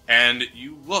 and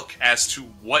you look as to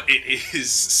what it is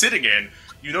sitting in,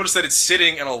 you notice that it's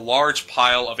sitting in a large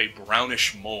pile of a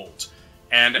brownish mold.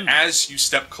 And as you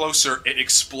step closer, it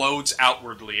explodes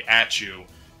outwardly at you,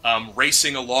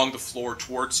 racing along the floor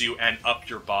towards you and up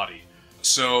your body.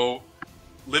 So,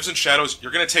 Lives in Shadows,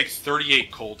 you're going to take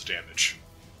 38 cold damage.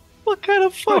 What kind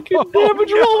of fucking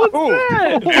damage roll was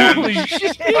that? And- Holy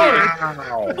shit!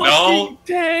 No.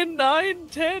 10, 9,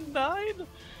 10, 9?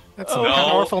 That's Oh, a no.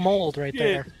 powerful mold right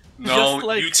there. No, Just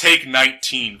like- you take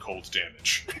 19 cold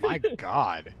damage. My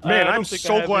God. Man, I don't I'm think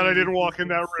so have glad I any didn't walk in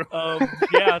that room.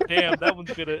 Yeah, damn, that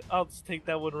one's gonna. I'll just take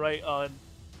that one right on.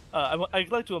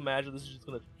 I'd like to imagine this is just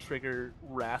gonna trigger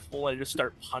Wrathful. I just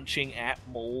start punching at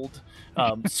mold,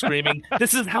 screaming,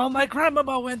 "This is how my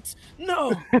grandmama went!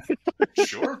 No,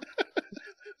 Sure.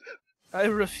 I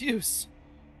refuse."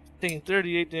 Taking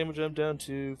 38 damage, I'm down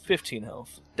to 15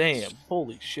 health. Damn,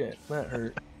 holy shit, that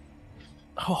hurt.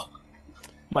 Oh,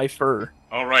 my fur.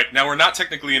 All right, now we're not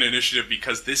technically in initiative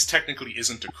because this technically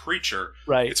isn't a creature.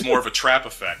 Right. It's more of a trap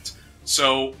effect.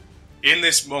 So, in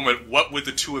this moment, what would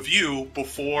the two of you,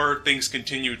 before things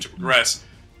continue to progress,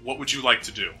 what would you like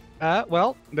to do?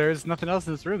 Well, there's nothing else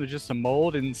in this room. There's just some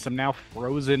mold and some now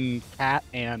frozen cat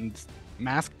and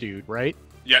mask dude, right?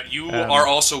 Yeah, you are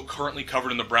also currently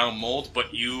covered in the brown mold,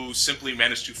 but you simply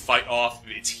managed to fight off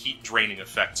its heat-draining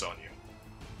effects on you.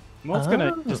 Mold's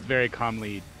gonna just very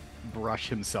calmly brush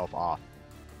himself off.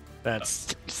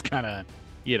 That's just kind of,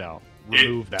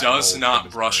 remove It that. does mold not from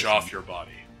his brush person. off your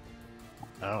body.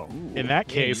 Oh, in that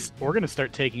case, we're gonna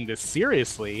start taking this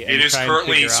seriously. And It is try and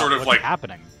currently figure out sort of what's like-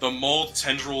 happening. The mold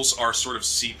tendrils are sort of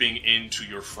seeping into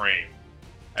your frame,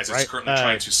 as it's Right, currently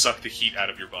trying to suck the heat out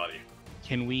of your body.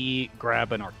 can we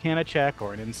grab an Arcana check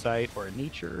or an Insight or a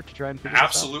Nature to try and figure this out?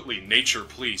 Absolutely. Nature,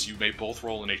 please. You may both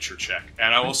roll a Nature check.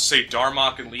 And I will say,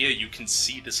 Darmok and Lia, you can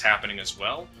see this happening as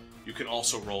well. You can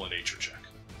also roll a Nature check.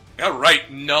 All right,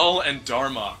 Null and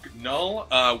Darmok. Null,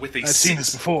 with a I've seen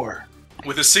this before.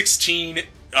 With a 16,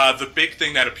 the big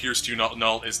thing that appears to you,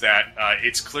 Null, is that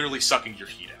it's clearly sucking your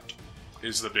heat out,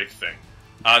 is the big thing.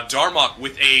 Darmok,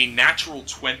 with a natural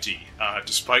 20,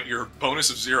 despite your bonus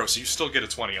of 0, so you still get a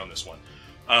 20 on this one.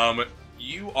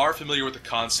 You are familiar with the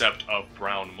concept of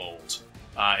brown mold.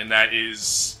 And that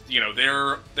is,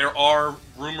 there are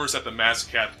rumors at the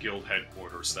Mazakath Guild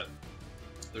headquarters that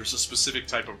there's a specific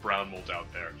type of brown mold out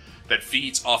there that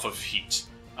feeds off of heat.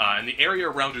 And the area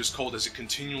around it is cold as it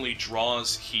continually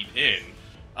draws heat in.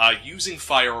 Using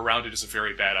fire around it is a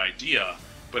very bad idea,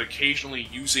 but occasionally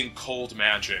using cold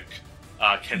magic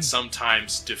can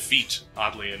sometimes defeat,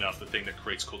 oddly enough, the thing that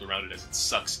creates cold around it as it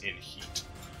sucks in heat.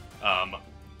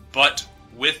 But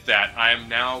with that, I am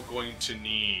now going to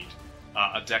need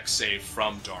a dex save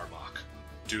from Darmok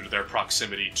due to their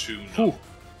proximity to Null.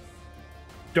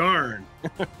 Darn.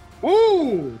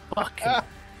 Ooh! Fucking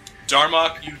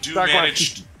Darmok, you do Dark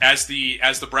manage, as the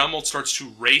brown mold starts to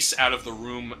race out of the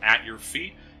room at your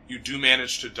feet, you do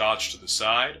manage to dodge to the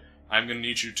side. I'm going to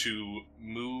need you to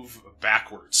move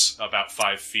backwards about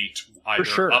 5 feet,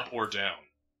 either up or down,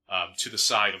 to the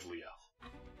side of Leo.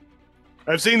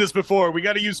 I've seen this before. We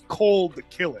got to use cold to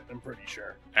kill it, I'm pretty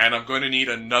sure. And I'm going to need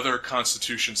another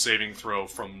Constitution saving throw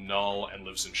from Null and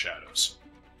Lives in Shadows.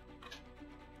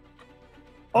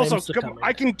 Also, I'm succumbing.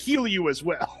 I can kill you as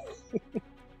well.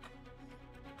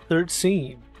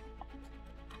 13.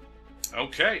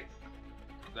 Okay.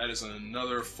 That is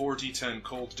another 4d10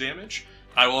 cold damage.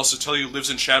 I will also tell you, Lives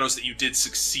in Shadows, that you did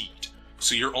succeed.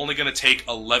 So you're only going to take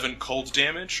 11 cold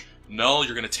damage. Null,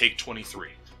 you're going to take 23.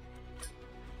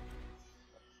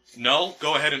 Null,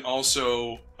 go ahead and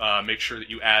also make sure that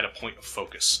you add a point of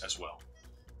focus as well.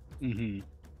 Mm-hmm.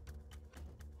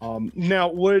 Now,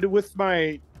 with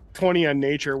my 20 on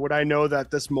nature, would I know that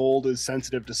this mold is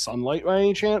sensitive to sunlight by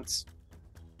any chance?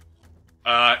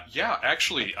 Yeah,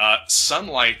 actually,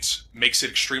 sunlight makes it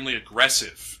extremely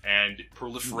aggressive and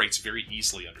proliferates very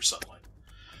easily under sunlight.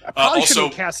 I probably also,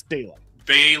 shouldn't cast daylight.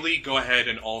 Bailey, go ahead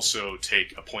and also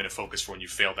take a point of focus for when you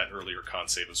failed that earlier con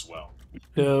save as well.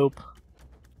 Dope.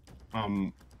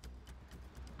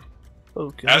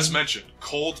 Okay. As mentioned,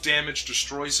 cold damage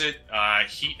destroys it.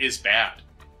 Heat is bad.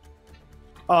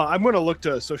 I'm going to look to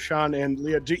Seann and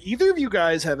Lia. Do either of you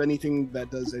guys have anything that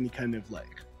does any kind of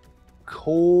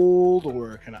cold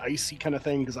or kind of icy kind of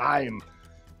thing? Because I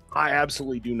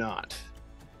absolutely do not.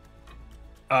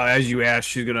 As you ask,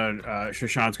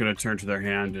 Shoshan's gonna turn to their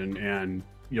hand, and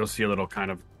you'll see a little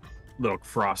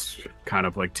frost kind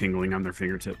of tingling on their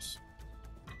fingertips.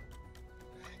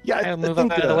 Yeah, I'll I move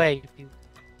think, out of the way. You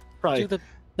Probably. do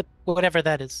the whatever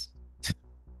that is.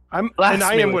 I am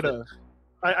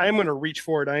gonna reach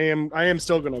for it. I am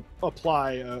still gonna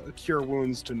apply a cure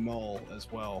wounds to Null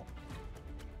as well.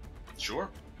 Sure.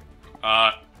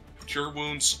 Cure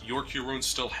wounds. Your cure wounds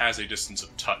still has a distance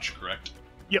of touch, correct?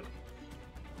 Yep.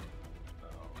 All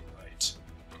right.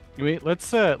 Wait,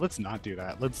 let's not do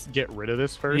that. Let's get rid of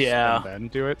this first, Yeah. and then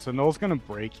do it. So Noel's gonna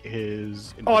break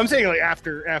his. Oh, I'm saying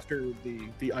after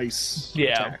the ice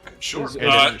attack. Sure. Is what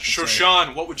I should say.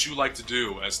 Shoshan, what would you like to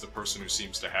do as the person who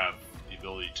seems to have the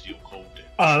ability to deal cold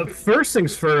damage? First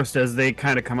things first, as they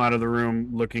kind of come out of the room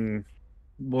looking,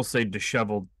 we'll say,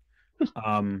 disheveled,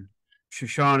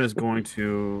 Shoshan is going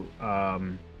to,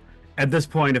 at this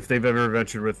point, if they've ever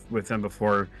ventured with them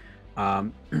before,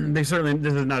 this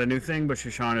is not a new thing, but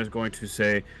Shoshan is going to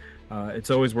say, it's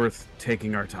always worth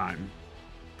taking our time.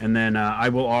 And then I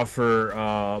will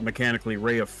offer mechanically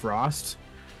Ray of Frost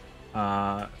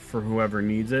for whoever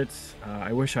needs it.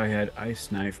 I wish I had Ice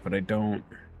Knife, but I don't.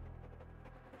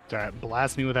 Alright,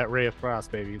 blast me with that Ray of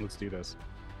Frost, baby. Let's do this.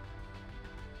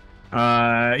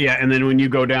 Yeah, and then when you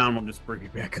go down, we'll just bring you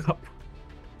back up.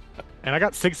 And I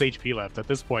got 6 HP left. At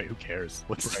this point, who cares?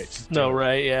 Let's just do No, it.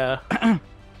 right, yeah.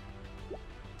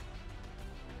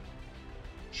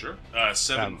 Sure.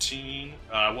 17.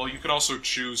 Well, you can also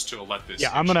choose to let this. Yeah,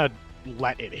 hit I'm you. gonna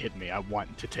let it hit me. I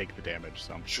want to take the damage,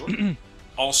 so. Sure.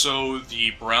 Also,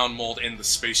 the brown mold in the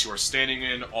space you are standing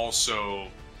in also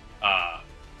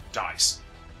dies.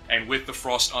 And with the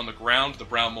frost on the ground, the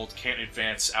brown mold can't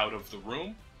advance out of the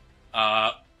room.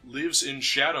 Lives in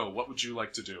shadow. What would you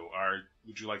like to do?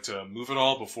 Would you like to move at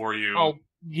all before you? I'll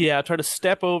try to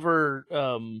step over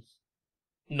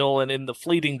Nolan in the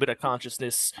fleeting bit of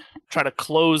consciousness, try to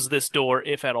close this door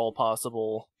if at all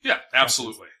possible. Yeah,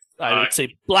 absolutely. I would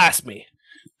say blast me.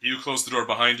 You close the door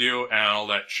behind you, and I'll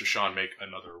let Shoshan make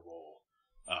another roll.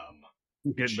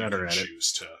 Get better at it.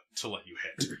 Choose to let you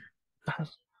hit.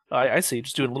 I see.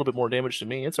 Just doing a little bit more damage to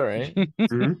me. It's all right.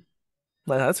 Mhm.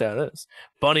 That's how it is.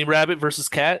 Bunny rabbit versus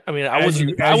cat. I mean, I As wasn't.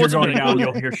 you're going gonna down, go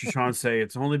you'll there. hear Seann say,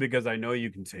 "It's only because I know you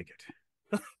can take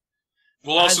it."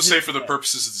 We'll also As say it- for the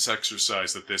purposes of this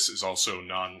exercise that this is also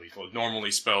non-lethal. Normally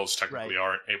spells technically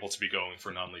aren't able to be going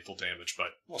for non-lethal damage, but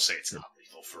we'll say it's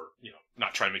non-lethal for,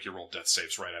 not trying to make you roll death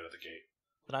saves right out of the gate.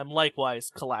 But I'm likewise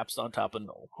collapsed on top of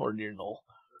Null or near Null.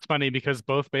 It's funny because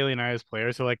both Bailey and I, as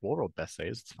players, are like, we'll roll death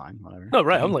saves. It's fine, whatever. No,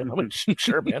 right. I'm like,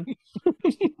 sure, man.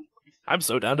 I'm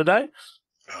so down to die.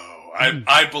 Oh,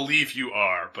 I believe you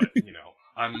are, but,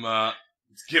 I'm,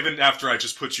 given after I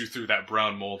just put you through that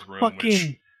brown mold room, Fucking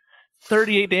which...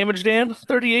 38 damage, Dan.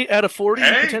 38 out of 40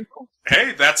 Hey! potential.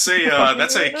 Hey, that's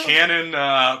a canon,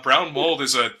 brown mold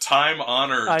is a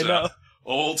time-honored,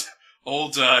 old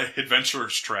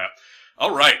adventurer's trap.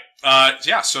 Alright,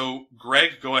 so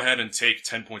Greg, go ahead and take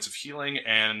 10 points of healing,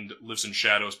 and Lives in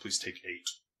Shadows, please take 8.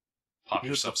 Pop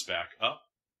yourselves back up.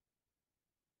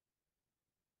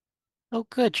 Oh,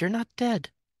 good. You're not dead.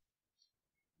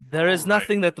 There is Alright.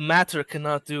 nothing that the matter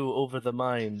cannot do over the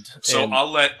mind. So and I'll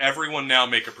let everyone now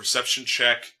make a perception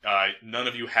check. None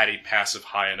of you had a passive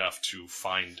high enough to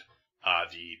find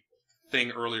the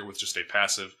thing earlier with just a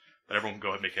passive, but everyone can go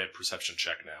ahead and make a perception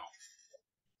check now.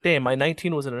 damn, my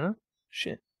 19 wasn't enough?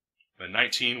 Shit. The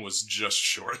 19 was just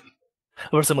short.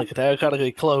 Or something like that. I gotta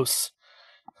get close.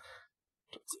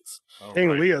 Hey,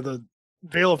 Alright. Leah, the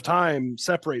veil of time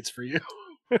separates for you.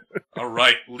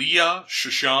 Alright, Lia,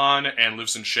 Seann, and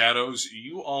Lives in Shadows,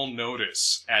 you all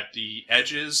notice at the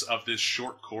edges of this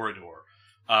short corridor,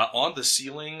 on the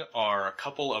ceiling are a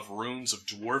couple of runes of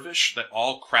Dwarvish that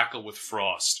all crackle with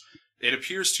frost. It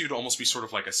appears to you to almost be sort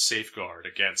of like a safeguard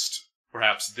against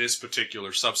perhaps this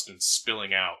particular substance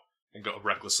spilling out and go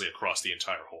recklessly across the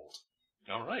entire hold.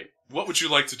 Alright, what would you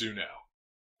like to do now?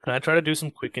 Can I try to do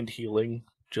some quickened healing?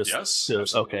 Just Yes, to-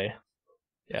 absolutely. okay.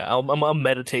 Yeah, I'll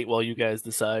meditate while you guys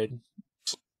decide.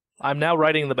 I'm now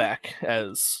writing in the back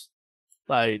as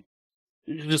I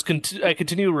I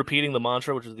continue repeating the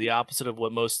mantra, which is the opposite of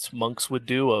what most monks would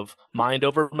do of mind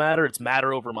over matter. It's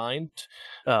matter over mind.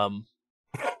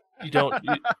 You don't.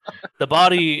 The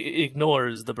body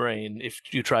ignores the brain if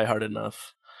you try hard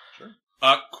enough. Sure.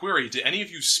 Query, do any of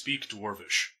you speak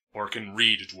Dwarvish? Or can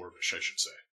read Dwarvish, I should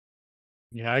say.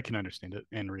 Yeah, I can understand it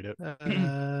and read it.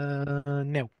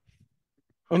 No.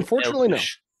 Unfortunately, no.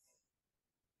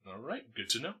 Alright, good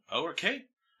to know. Okay.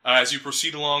 As you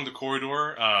proceed along the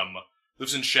corridor,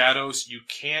 Lives in Shadows, you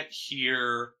can't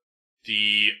hear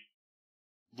the,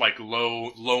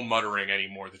 low muttering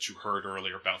anymore that you heard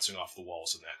earlier bouncing off the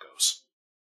walls and echoes.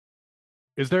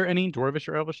 Is there any Dwarvish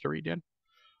or Elvish to read, Dan?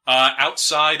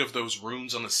 Outside of those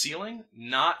runes on the ceiling,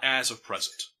 not as of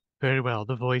present. Very well.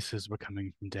 The voices were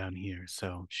coming from down here,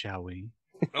 so shall we?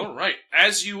 Alright,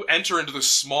 as you enter into the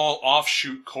small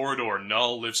offshoot corridor,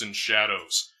 Null Lives in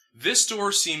Shadows. This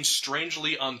door seems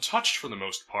strangely untouched for the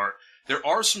most part. There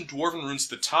are some dwarven runes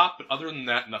at the top, but other than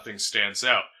that, nothing stands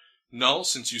out. Null,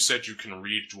 since you said you can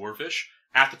read Dwarvish,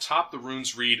 at the top the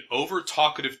runes read,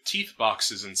 over-talkative teeth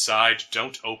boxes inside,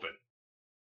 don't open.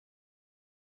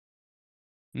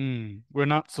 We're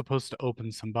not supposed to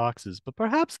open some boxes, but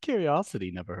perhaps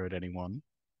curiosity never hurt anyone.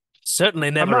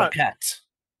 Certainly never not- a cat.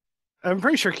 I'm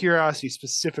pretty sure curiosity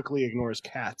specifically ignores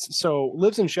cats. So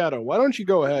Lives in Shadow. Why don't you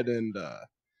go ahead and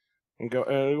go?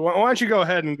 Why don't you go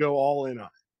ahead and go all in on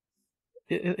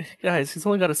it? Guys, he's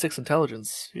only got a 6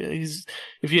 intelligence.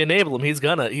 If you enable him,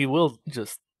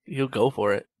 he'll go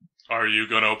for it. Are you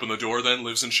gonna open the door then,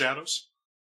 Lives in Shadows?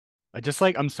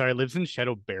 I'm sorry, Lives in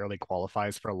Shadow barely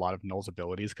qualifies for a lot of Null's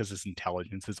abilities because his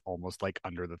intelligence is almost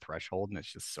under the threshold, and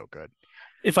it's just so good.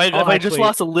 If I just actually-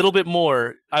 lost a little bit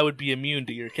more, I would be immune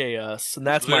to your chaos, and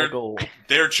that's my goal.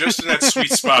 They're just in that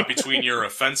sweet spot between your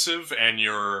offensive and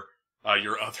your other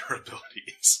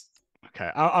abilities.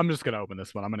 Okay, I'm just gonna open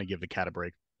this one. I'm gonna give the cat a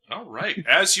break. All right.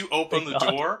 As you open the Thank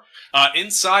God. door,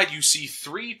 inside you see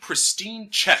 3 pristine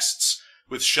chests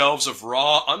with shelves of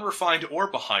raw, unrefined ore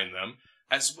behind them,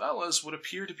 as well as what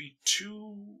appear to be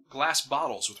 2 glass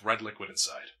bottles with red liquid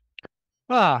inside.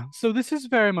 So this is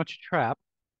very much a trap.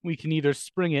 We can either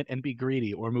spring it and be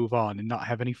greedy, or move on and not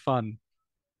have any fun.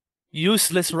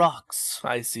 Useless rocks,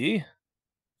 I see.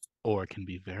 Or it can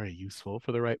be very useful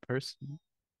for the right person.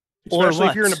 Or Especially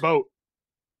if you're in a what? boat.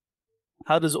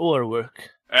 How does ore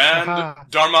work? And, Aha.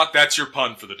 Darmok, that's your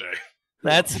pun for the day.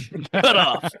 That's cut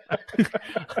off.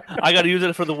 I gotta use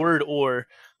it for the word or.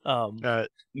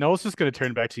 Noel's just going to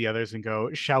turn back to the others and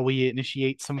go, shall we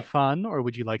initiate some fun, or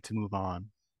would you like to move on?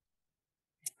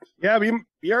 Yeah,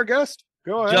 be our guest.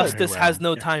 Go ahead. Justice Very has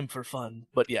well. no time for fun,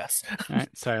 but yes. All right,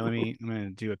 sorry, I'm gonna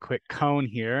do a quick cone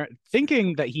here,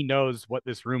 thinking that he knows what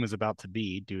this room is about to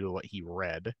be due to what he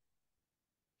read.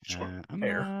 Sure. I'm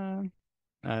Fair.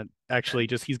 actually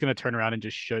just he's gonna turn around and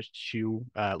just shoo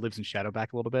Lives in Shadow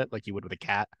back a little bit, like you would with a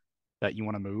cat that you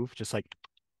want to move. Just like,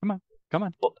 come on.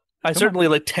 I Come certainly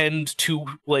like tend to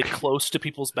like close to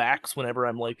people's backs whenever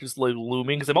I'm like just like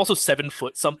looming because I'm also 7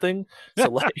 foot something.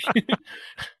 So like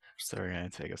So we're gonna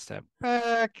take a step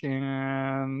back,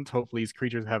 and hopefully these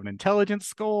creatures have an intelligence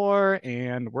score,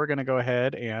 and we're gonna go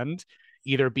ahead and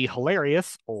either be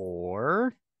hilarious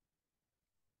or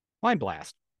mind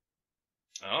blast.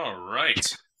 All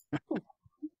right.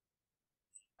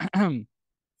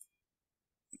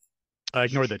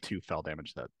 Ignore the 2 fell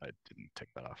damage that I didn't take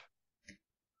that off.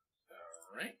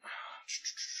 All right.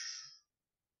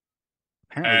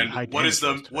 Apparently, high And what is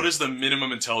damage the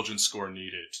minimum intelligence score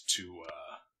needed to?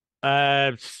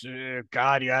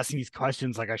 God, you're asking these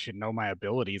questions like I should know my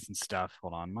abilities and stuff.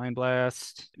 Hold on, Mind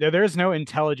Blast. There's no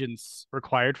intelligence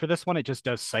required for this one. It just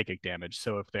does psychic damage.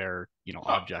 So if they're,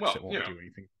 objects, it won't do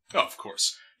anything. Oh, of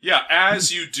course. Yeah,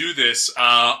 as you do this,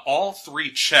 all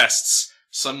 3 chests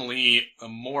suddenly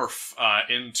morph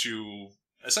into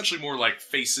essentially more like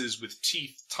faces with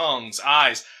teeth, tongues,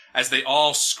 eyes, as they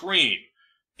all scream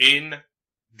in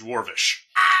Dwarvish.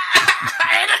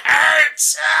 It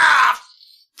hurts! Ah,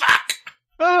 fuck!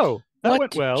 Oh, that What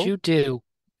went did well. you do?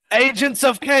 agents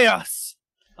of chaos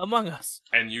among us.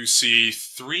 And you see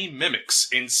 3 mimics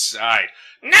inside.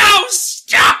 No!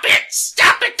 Stop it!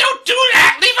 Stop it! Don't do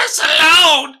that! Leave us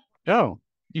alone! Oh,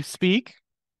 you speak?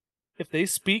 If they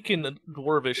speak in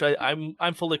Dwarvish,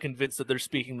 I'm fully convinced that they're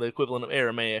speaking the equivalent of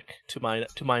Aramaic to mine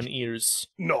ears.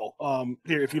 No,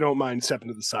 here, if you don't mind stepping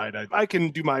to the side, I can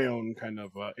do my own kind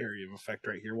of area of effect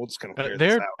right here. We'll just kind of clear this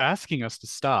They're out. asking us to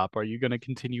stop. Are you going to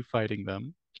continue fighting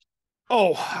them?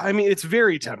 Oh, I mean, it's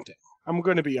very tempting. I'm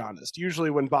going to be honest. Usually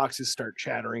when boxes start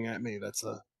chattering at me, that's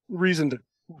a reason to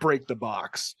break the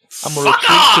box. I'm a Fuck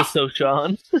retreat off! to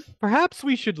Seann. Perhaps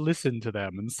we should listen to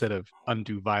them instead of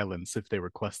undue violence if they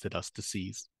requested us to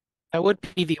cease. That would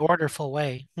be the orderful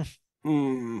way.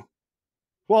 Hmm.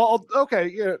 Well,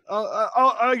 okay, yeah.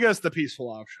 I guess the peaceful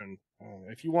option.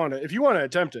 If you want to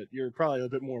attempt it, you're probably a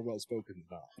bit more well spoken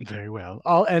than I. Very well.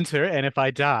 I'll enter, and if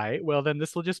I die, well, then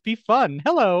this will just be fun.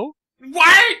 Hello.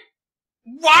 Why?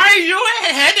 Why are you a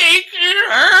headache?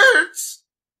 It hurts!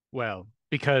 Well,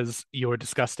 because you're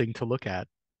disgusting to look at.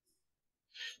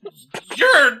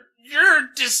 You're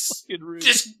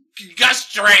disgusting!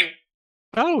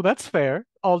 Oh, that's fair.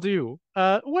 I'll do.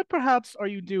 What perhaps are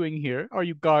you doing here? Are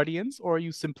you guardians, or are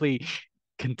you simply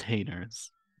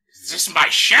containers? Is this my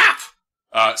shop?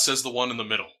 Says the one in the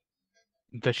middle.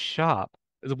 The shop.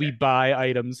 We buy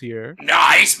items here. No,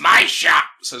 it's my shop,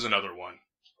 says another one.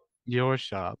 Your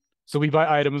shop. So we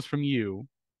buy items from you.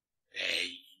 Hey,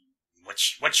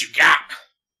 what you got?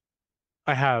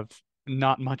 I have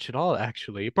not much at all,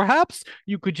 actually. Perhaps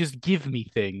you could just give me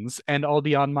things, and I'll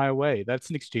be on my way. That's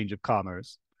an exchange of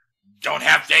commerce. Don't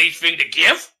have anything to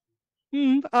give?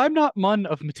 I'm not one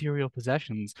of material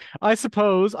possessions. I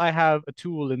suppose I have a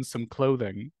tool and some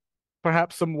clothing.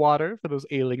 Perhaps some water for those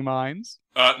ailing minds?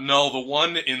 No, the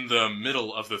one in the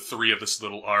middle of the 3 of this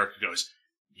little arc goes,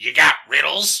 you got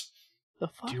riddles? The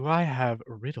fuck? Do I have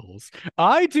riddles?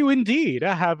 I do indeed.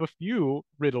 I have a few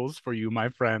riddles for you, my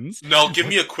friends. No, give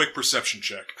me a quick perception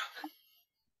check.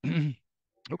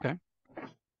 Okay.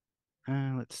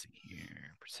 Let's see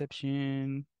here.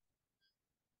 Perception.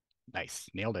 Nice.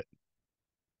 Nailed it.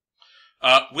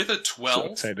 With a 12,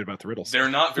 So excited about the riddles. they're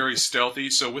not very stealthy,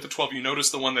 so with a 12, you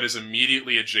notice the one that is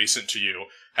immediately adjacent to you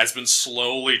has been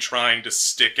slowly trying to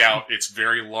stick out its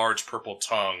very large purple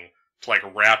tongue to, like,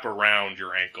 wrap around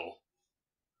your ankle.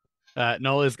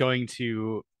 Null is going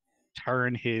to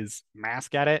turn his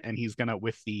mask at it, and he's gonna,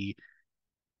 with the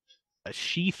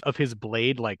sheath of his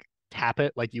blade, like tap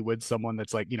it like you would someone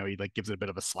that's like, he like gives it a bit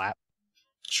of a slap.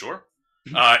 Sure.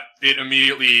 It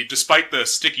immediately, despite the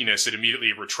stickiness, it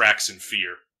immediately retracts in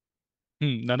fear.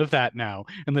 None of that now,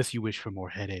 unless you wish for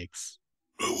more headaches.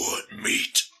 I want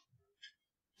meat,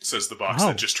 says the box Oh.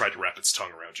 that just tried to wrap its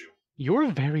tongue around you.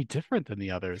 You're very different than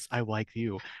the others. I like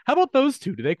you. How about those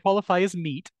two? Do they qualify as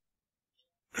meat?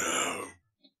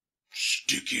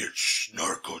 Sticky and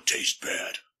snarkle taste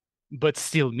bad. But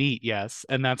still meat, yes,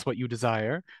 and that's what you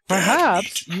desire. Bad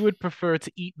Perhaps meat. you would prefer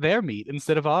to eat their meat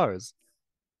instead of ours.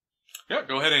 Yeah,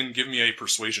 go ahead and give me a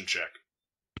persuasion check.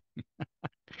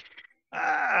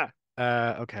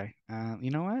 Okay. You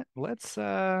know what? Let's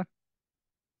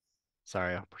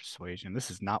sorry, persuasion. This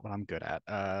is not what I'm good at.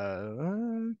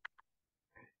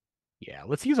 Yeah,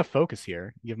 let's use a focus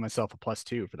here. Give myself a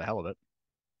 +2 for the hell of it.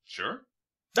 Sure.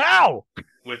 Ow!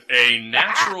 With a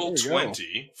natural There you go.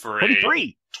 20 for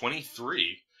 23. a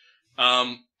 23,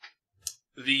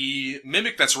 the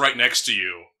mimic that's right next to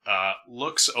you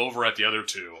looks over at the other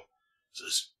two,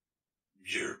 says,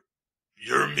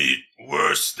 "Your meat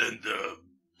worse than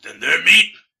their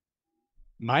meat?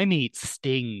 My meat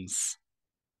stings.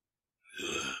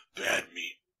 Bad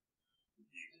meat.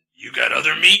 You got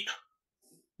other meat?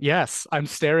 Yes, I'm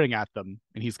staring at them,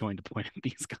 and he's going to point at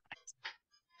these guys.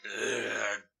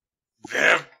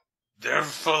 They're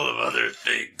full of other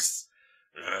things.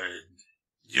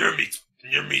 Your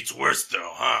meat's worse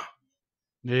though, huh?"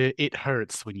 It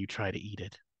hurts when you try to eat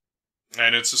it.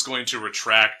 And it's just going to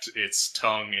retract its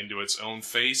tongue into its own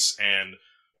face, and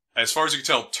as far as you can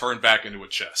tell, turn back into a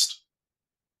chest.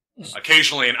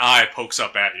 Occasionally an eye pokes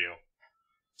up at you.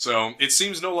 So, it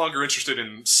seems no longer interested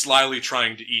in slyly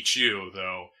trying to eat you,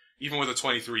 though even with a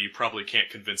 23, you probably can't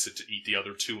convince it to eat the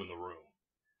other two in the room,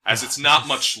 as it's not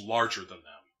much larger than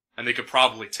them, and they could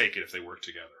probably take it if they work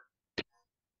together.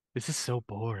 This is so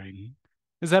boring.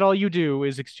 Is that all you do,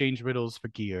 is exchange riddles for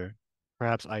gear?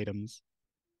 Perhaps items?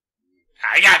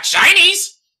 I got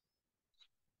shinies!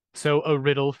 So a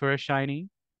riddle for a shiny?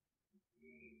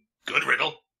 Good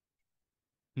riddle.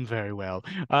 Very well.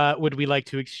 Would we like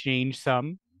to exchange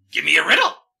some? Give me a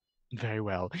riddle! Very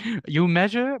well. You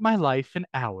measure my life in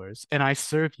hours, and I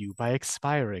serve you by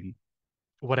expiring.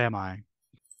 What am I?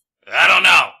 I don't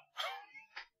know.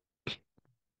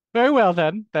 Very well,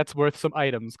 then. That's worth some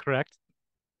items, correct?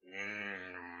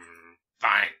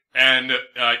 Fine. And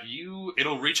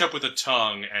it'll reach up with a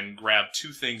tongue and grab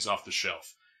two things off the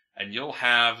shelf. And you'll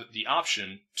have the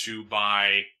option to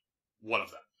buy one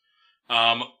of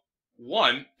them.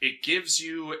 One, it gives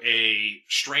you a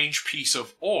strange piece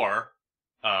of ore,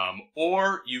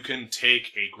 or you can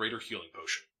take a greater healing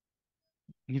potion.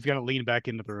 He's going to lean back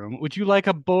into the room. Would you like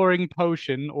a boring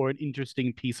potion or an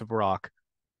interesting piece of rock?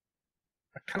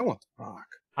 I kind of want the rock.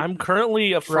 I'm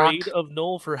currently afraid of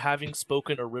Nul for having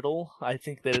spoken a riddle. I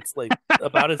think that it's like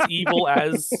about as evil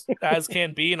as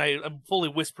can be, and I'm fully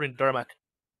whispering to Darmok.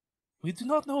 We do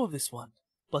not know this one,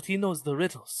 but he knows the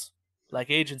riddles, like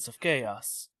agents of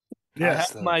chaos.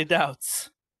 Yes, I have my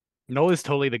doubts. Noel is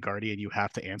totally the guardian you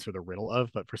have to answer the riddle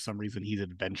of, but for some reason he's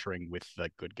adventuring with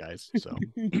the good guys. So,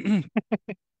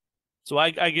 So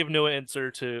I give no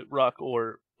answer to rock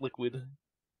or liquid.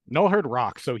 Noel heard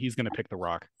rock, so he's going to pick the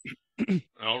rock.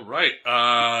 All right.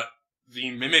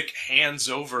 The mimic hands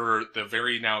over the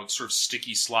very now sort of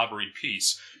sticky, slobbery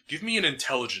piece. Give me an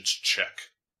intelligence check.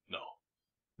 No.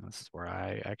 This is where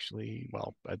I actually,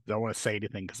 well, I don't want to say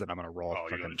anything because then I'm going to roll. Oh, you're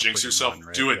fucking gonna jinx freaking yourself? one,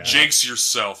 right? Do it. Yeah. Jinx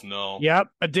yourself. No. Yep,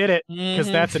 I did it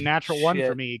because that's a natural one for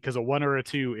Shit. me because a 1 or a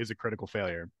 2 is a critical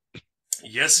failure.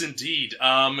 Yes, indeed.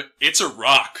 It's a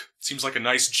rock. Seems like a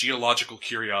nice geological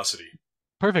curiosity.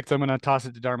 Perfect. I'm going to toss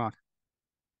it to Darmok.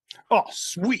 Oh,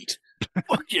 sweet.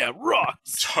 Fuck yeah,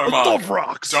 rocks! I love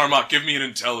rocks. Darmok, give me an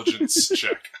intelligence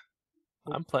check.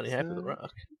 I'm plenty happy with the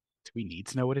rock. Do we need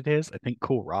to know what it is? I think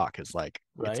cool rock is like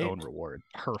its Right? own reward.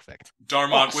 Perfect.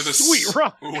 Darmok, Oh, with a sweet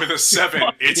rock. with a 7,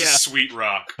 it's a Yeah. sweet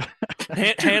rock.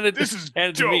 Hand it, this is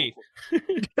hand it to dope. me.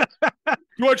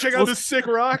 You want to check out this sick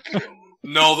rock?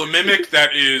 No, the mimic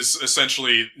that is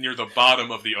essentially near the bottom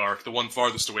of the arc, the one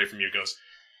farthest away from you, goes,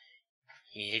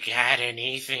 "You got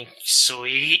anything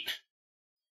sweet?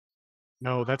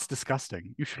 No, that's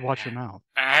disgusting. You should watch your mouth.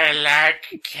 I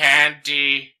like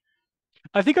candy."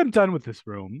 I think I'm done with this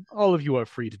room. All of you are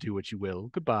free to do what you will.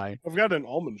 Goodbye. I've got an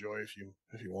almond joy if you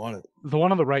want it. The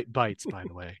one on the right bites, by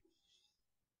the way.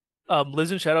 Liz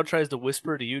and Shadow tries to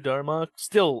whisper to you, Darmok,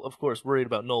 still, of course, worried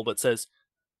about Null, but says,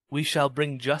 "We shall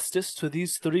bring justice to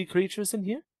these 3 creatures in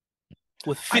here?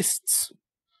 With fists."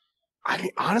 I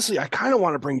mean, honestly, I kind of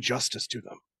want to bring justice to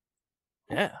them.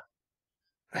 Yeah.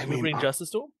 I We mean, bring justice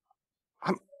to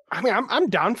them? I'm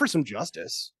down for some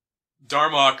justice.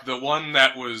 Darmok, the one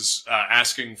that was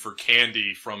asking for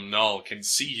candy from Null, can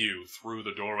see you through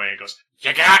the doorway and goes,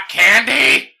 "You got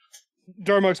candy?"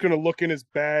 Darmok's gonna look in his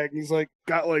bag. And he's like,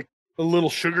 got like a little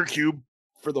sugar cube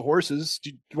for the horses. Do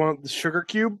you want the sugar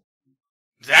cube?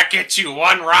 That gets you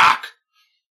 1 rock.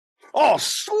 Oh,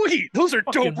 sweet! Those are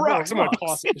Fucking dope rocks. I'm more gonna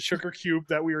rocks. toss it the sugar cube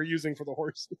that we were using for the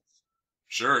horses.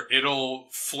 Sure, it'll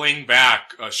fling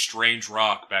back a strange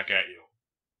rock back at you.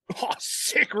 Oh,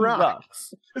 sick Who rock!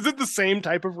 rocks? Is it the same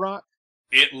type of rock?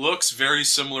 It looks very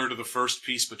similar to the first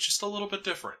piece, but just a little bit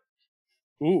different.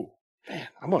 Ooh, man,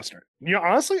 I'm gonna start. You know,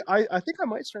 honestly, I think I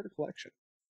might start a collection.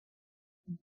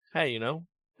 Hey,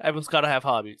 everyone's got to have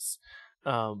hobbies.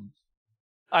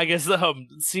 I guess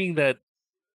seeing that,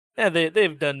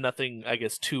 they've done nothing, I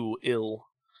guess, too ill.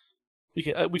 We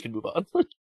can move on.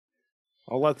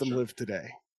 I'll let them live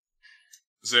today.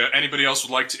 Is there anybody else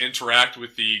would like to interact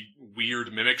with the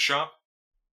weird mimic shop?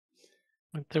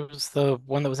 There was the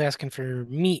one that was asking for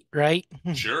meat, right?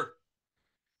 Sure.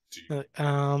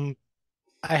 I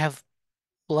have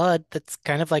blood that's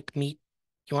kind of like meat.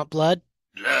 You want blood?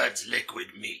 Blood's liquid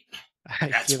meat. I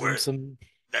That's give him worth- some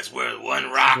That's worth one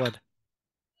rock. blood.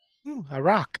 Ooh, a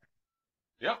rock.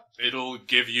 Yeah, it'll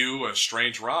give you a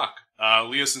strange rock.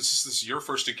 Leah, since this is your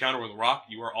first encounter with a rock,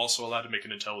 you are also allowed to make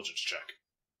an intelligence check.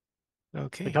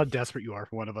 Okay. Like how desperate you are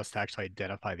for one of us to actually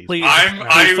identify these. Please.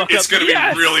 It's going to be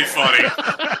Yes! really funny.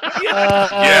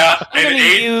 Yeah. an I'm gonna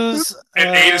eight- use.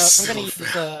 an eight is I'm still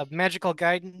gonna use magical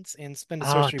guidance and spend a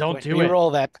Oh, sorcery don't point. do it.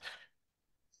 Reroll that.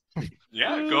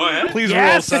 Yeah, go ahead. Please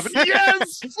Yes! roll 7.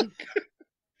 Yes!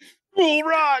 Cool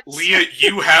rocks! Leah,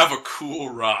 you have a cool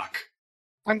rock.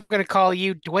 I'm gonna call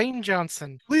you Dwayne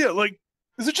Johnson. Leah, like,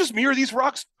 is it just me or are these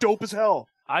rocks dope as hell?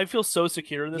 I feel so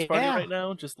secure in this party Yeah. right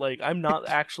now. Just like I'm not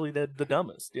actually the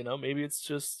dumbest. You know, maybe it's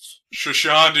just.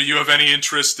 Shashan, do you have any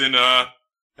interest in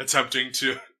attempting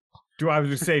to? Do I was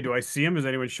gonna say, do I see him? Is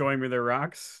anyone showing me their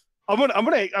rocks? I'm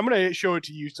gonna show it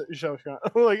to you, Sean.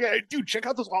 I'm like, hey, dude, check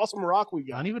out this awesome rock we I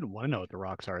got. don't even want to know what the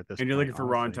rocks are at this And you're point, looking for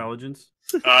raw honestly. intelligence?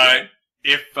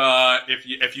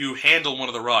 If you handle one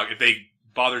of the rocks, if they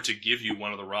bother to give you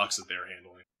one of the rocks that they're handling.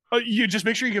 You just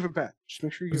make sure you give it back. Just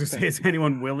make sure you I was give gonna it say, back. is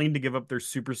anyone willing to give up their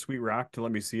super sweet rock to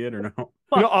let me see it or no?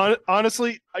 You know,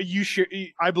 honestly,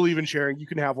 I believe in sharing. You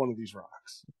can have one of these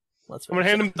rocks. Let's. I'm gonna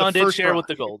hand him the Sean did first share rock. with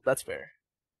the gold. That's fair.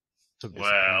 So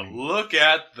Well, disappointing. look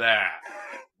at that.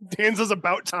 Danza's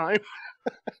about time.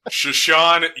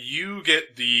 Shashan, you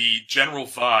get the general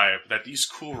vibe that these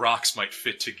cool rocks might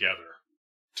fit together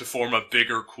to form a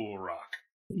bigger cool rock.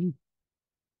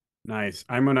 Nice.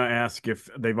 I'm gonna ask if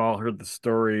they've all heard the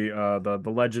story, the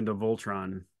Legend of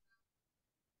Voltron.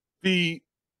 The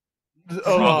Put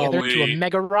Probably- together to a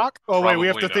mega rock. oh wait, we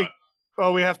have Probably to think. not.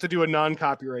 Oh, we have to do a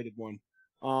non-copyrighted one.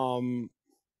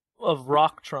 Of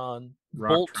Rocktron,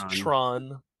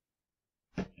 Bolttron.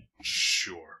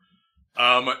 Sure.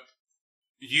 I'll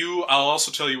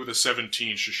also tell you with a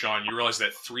 17, Shashan, you realize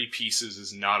that 3 pieces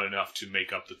is not enough to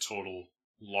make up the total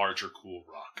larger cool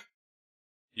rock.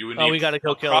 You would need We gotta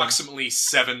go kill him. approximately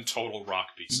 7 total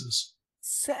rock pieces.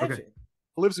 7. Okay.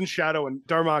 lives in shadow, and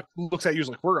Darmok looks at you and is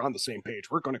like, "We're on the same page.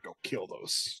 We're gonna go kill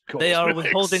those." They are mimics."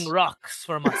 withholding rocks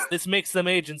from us. This makes them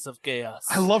agents of chaos.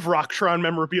 I love Rocktron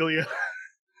memorabilia.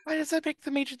 Why does that make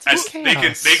the agents As of they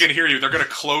chaos? can hear you, they're going to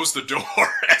close the door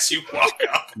as you walk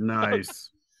up. Nice.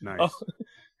 Nice. Oh.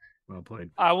 Well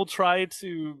played. I will try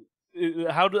to.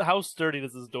 How sturdy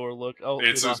does this door look? Oh,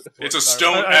 It's we a lost the door. it's a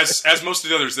Sorry. stone as most of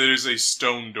the others. There is a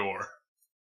stone door.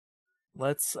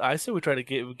 I say we try to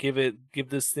give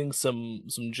this thing some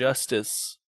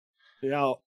justice.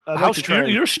 Yeah, I'd like to try and-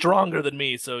 You're stronger than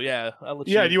me, so yeah, I'll let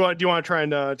yeah. you. Do you want to try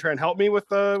and help me with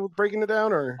breaking it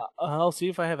down, or I'll see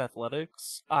if I have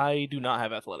athletics. I do not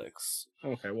have athletics.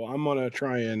 okay? Well, I'm gonna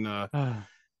try and Ah,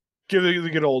 give it the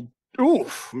good old.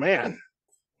 Oof, man.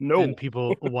 No. and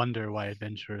people wonder why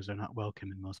adventurers are not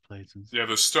welcome in most places. Yeah,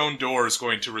 the stone door is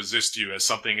going to resist you as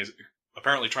something is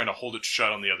apparently trying to hold it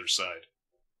shut on the other side.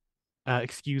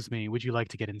 Excuse me, would you like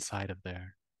to get inside of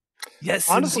there? Yes,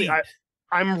 Honestly, indeed.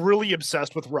 I'm really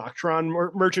obsessed with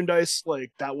Rocktron merchandise.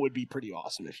 Like that would be pretty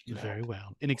awesome if you could Very help.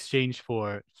 well. In exchange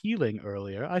for healing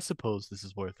earlier, I suppose this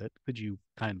is worth it. Could you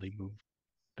kindly move?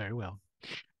 Very well.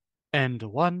 And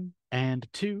 1, and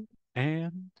 2,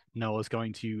 and Noah's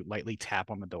going to lightly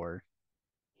tap on the door.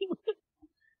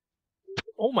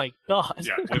 Oh my god.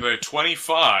 Yeah, with a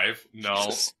 25, no,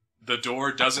 Jesus. the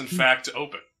door does in fact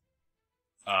open.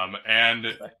 And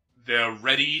the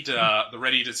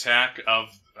readied attack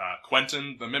of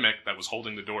Quentin the Mimic that was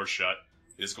holding the door shut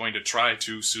is going to try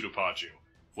to pseudopod you.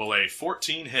 Will a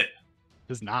 14 hit?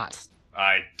 Does not.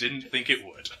 I didn't think it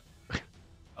would.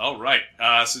 All right.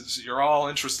 Since you're all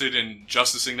interested in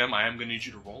justicing them, I am going to need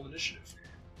you to roll initiative.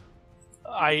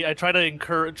 I try to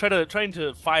trying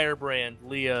to firebrand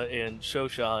Leah and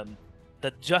Shoshan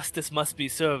that justice must be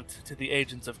served to the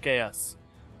agents of chaos.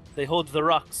 They hold the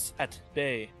rocks at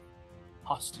bay,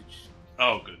 hostage.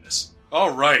 Oh, goodness.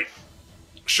 All right.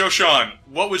 Shoshan,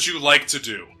 what would you like to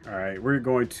do? All right, we're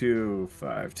going to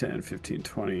 5, 10, 15,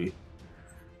 20,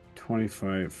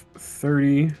 25,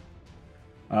 30.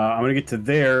 I'm going to get to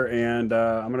there, and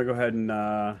I'm going to go ahead and...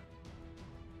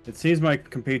 it seems my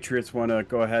compatriots want to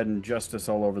go ahead and justice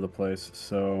all over the place,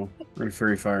 so we're going to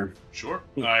Fairy Fire. Sure.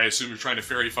 I assume you're trying to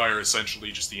fairy fire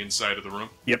essentially just the inside of the room.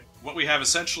 Yep. What we have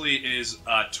essentially is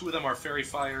 2 of them are fairy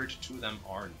fired, 2 of them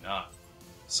are not.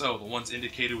 So the ones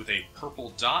indicated with a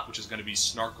purple dot, which is going to be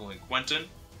Snarkle and Quentin,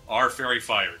 are fairy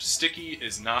fired. Sticky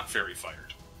is not fairy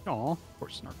fired. Aw, poor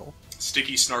Snarkle.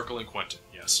 Sticky, Snarkle, and Quentin.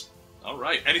 Yes. All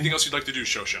right. Anything else you'd like to do,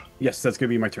 Seann? Yes, that's going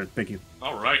to be my turn. Thank you.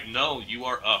 All right. Null, you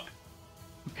are up.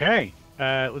 Okay,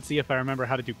 let's see if I remember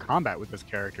how to do combat with this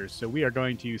character. So we are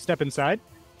going to step inside.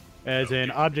 As an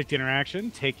object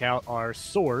interaction, take out our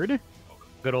sword,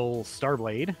 good old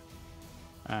Starblade.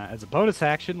 As a bonus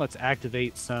action, let's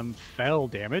activate some fell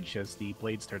damage as the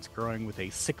blade starts growing with a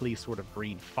sickly sort of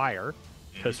green fire.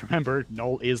 Because remember,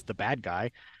 Null is the bad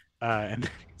guy. And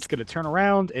it's going to turn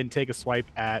around and take a swipe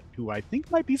at who I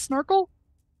think might be Snarkle.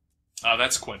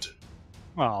 That's Quentin.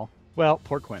 Oh, well,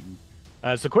 poor Quentin.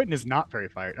 So Quentin is not very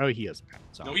fired. Oh, he is.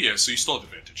 So. Oh, yeah, so you still have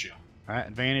advantage, yeah. All right,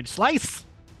 advantage slice.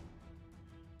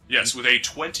 Yes, with a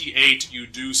 28, you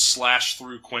do slash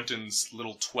through Quentin's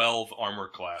little 12 armor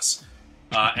class.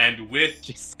 And with,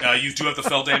 you do have the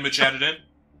fell damage added in?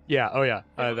 Yeah, oh yeah.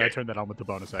 Okay. I turned that on with the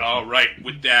bonus action. All right,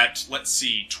 with that, let's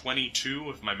see, 22,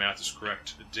 if my math is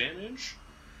correct, damage.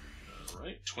 All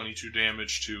right, 22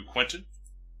 damage to Quentin.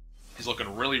 He's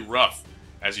looking really rough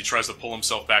as he tries to pull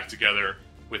himself back together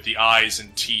with the eyes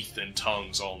and teeth and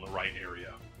tongues all in the right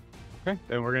area. Okay,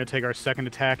 then we're going to take our second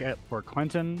attack for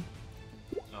Quentin.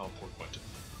 Oh, poor Quentin.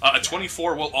 A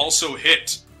 24 will also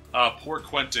hit poor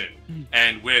Quentin.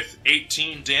 And with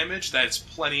 18 damage, that's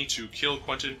plenty to kill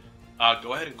Quentin.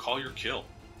 Go ahead and call your kill.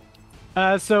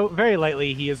 So, very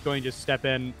lightly, he is going to step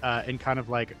in and kind of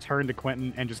like turn to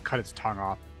Quentin and just cut its tongue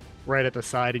off right at the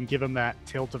side and give him that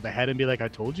tilt of the head and be like, I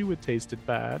told you it tasted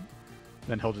bad.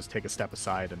 Then he'll just take a step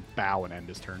aside and bow and end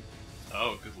his turn.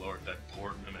 Oh, good lord, that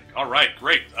poor mimic. Alright,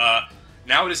 great.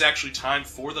 Now it is actually time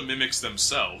for the mimics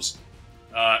themselves.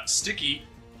 Sticky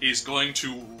is going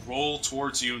to roll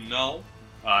towards you, Null,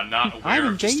 not aware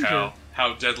of just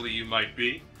how deadly you might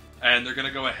be. And they're going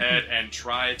to go ahead and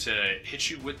try to hit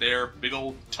you with their big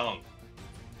old tongue.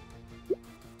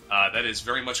 That is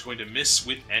very much going to miss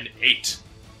with an 8.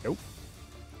 Nope.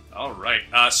 Alright,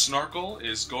 Snarkle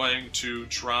is going to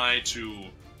try to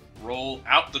roll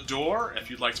out the door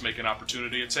if you'd like to make an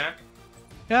opportunity attack.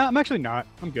 Yeah, I'm actually not.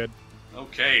 I'm good.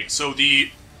 Okay, so the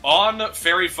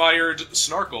on-fairy-fired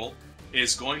Snarkle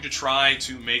is going to try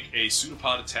to make a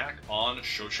pseudopod attack on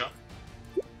Shoshan.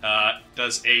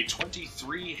 Does a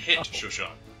 23 hit,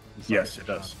 Shoshan? Yes, it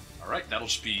does. Alright, that'll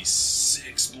just be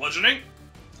 6 bludgeoning.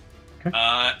 Okay.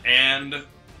 And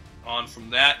on from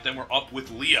that, then we're up with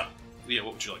Lia. Lia,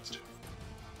 what would you like to do?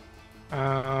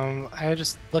 I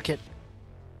just look at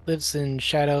Lives in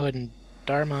Shadow and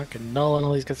Darmok and Null and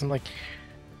all these guys. I'm like,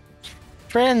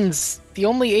 friends, the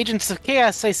only agents of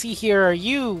chaos I see here are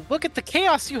you. Look at the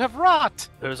chaos you have wrought.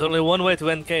 There's only one way to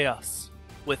end chaos.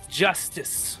 With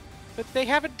justice. But they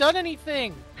haven't done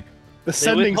anything. The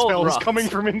sending withhold spell is rocks. coming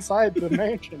from inside the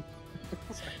mansion.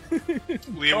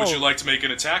 Lia, would you like to make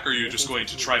an attack, or are you just going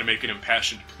to try to make an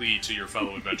impassioned plea to your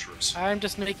fellow adventurers? I'm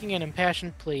just making an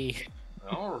impassioned plea.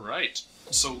 Alright.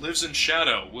 So, Lives in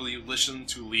Shadow, will you listen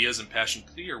to Lia's impassioned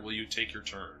plea, or will you take your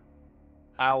turn?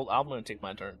 I'm going to take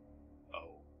my turn.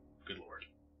 Oh, good lord.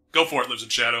 Go for it, Lives in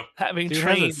Shadow. Having Dude has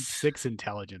trained a 6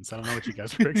 intelligence. I don't know what you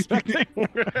guys were expecting.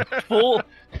 full...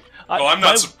 I'm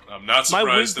not surprised my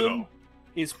at wisdom all.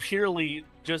 is purely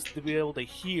just to be able to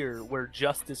hear where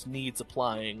justice needs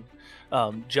applying.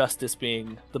 Justice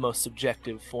being the most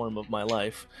subjective form of my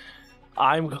life.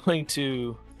 I'm going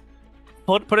to...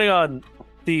 Putting on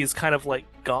these kind of like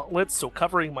gauntlets, so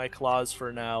covering my claws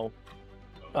for now.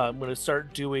 I'm going to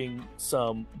start doing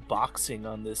some boxing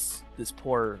on this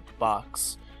poor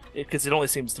box. Because it only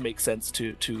seems to make sense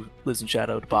to Lives in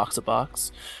Shadow to box a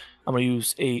box. I'm going to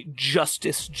use a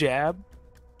Justice Jab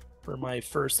for my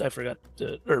first, I forgot,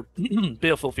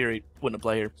 Baleful Fury wouldn't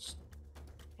apply here.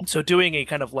 So doing a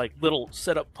kind of like little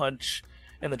setup punch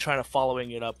and then trying to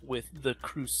following it up with the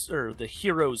the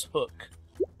Hero's Hook.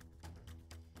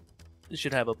 This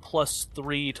should have a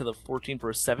 +3 to the 14 for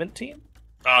a 17.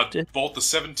 Both the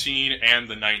 17 and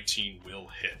the 19 will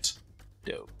hit.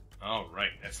 Dope.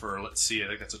 Alright, for, let's see, I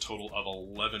think that's a total of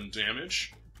 11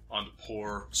 damage on the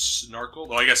poor Snarkle.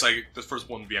 Well, I guess the first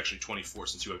one would be actually 24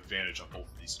 since you have advantage on both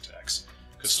of these attacks.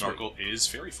 Because Snarkle is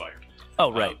fairy fired.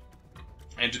 Oh, right.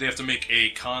 And do they have to make a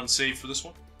con save for this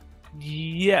one?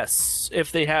 Yes,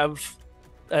 if they have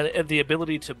the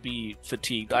ability to be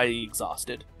fatigued, i.e.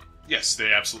 exhausted. Yes,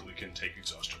 they absolutely can take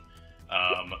exhaustion.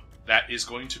 That is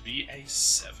going to be a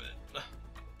 7.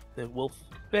 They will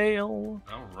fail.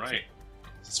 Alright.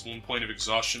 That's 1 point of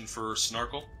exhaustion for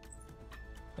Snarkle.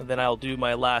 And then I'll do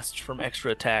my last from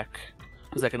extra attack,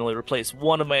 because I can only replace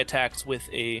one of my attacks with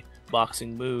a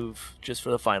boxing move, just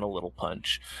for the final little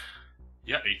punch.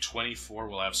 Yeah, a 24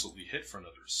 will absolutely hit for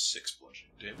another 6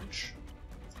 bludgeoning damage.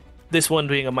 This one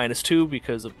being a -2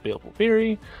 because of Baleful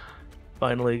Fury.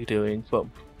 Finally doing, well,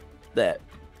 that.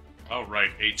 All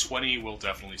right, a 20 will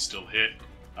definitely still hit.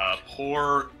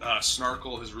 Poor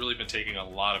Snarkle has really been taking a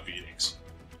lot of beatings,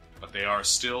 but they are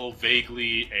still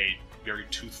vaguely a very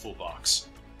toothful box.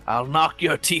 I'll knock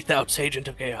your teeth out, Agent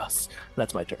of Chaos.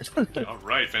 That's my turn. All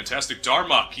right, fantastic.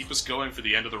 Darmok, keep us going for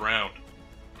the end of the round.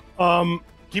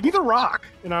 Give me the rock,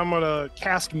 and I'm gonna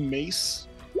cast Mace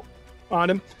on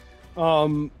him.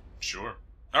 Sure.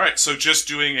 All right, so just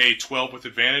doing a 12 with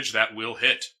advantage, that will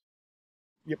hit.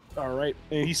 Yep. All right,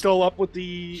 and he's still up with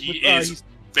the. He is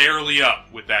barely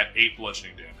up with that 8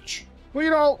 bludgeoning damage. Well,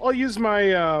 you know, I'll use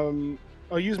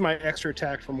my extra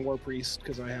attack from War Priest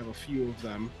because I have a few of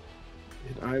them,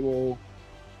 and I will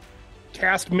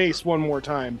cast Mace one more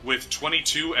time. With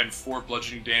 22 and 4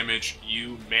 bludgeoning damage,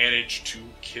 you manage to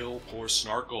kill poor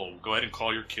Snarkle. Go ahead and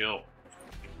call your kill.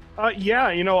 Yeah,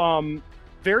 you know,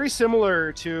 very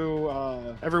similar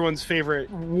to everyone's favorite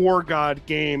War God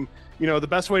game. You know, the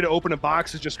best way to open a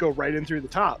box is just go right in through the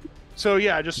top. So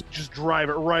yeah, just drive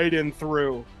it right in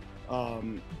through,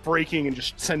 breaking and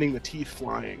just sending the teeth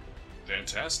flying.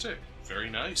 Fantastic. Very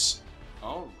nice.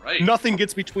 All right. Nothing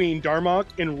gets between Darmok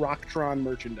and Rocktron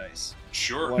merchandise.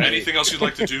 Sure. Like... Anything else you'd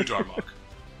like to do, Darmok?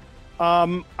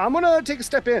 I'm gonna take a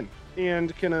step in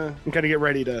and kind of get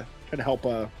ready to kind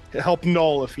of help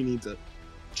Null if he needs it.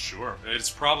 Sure. It's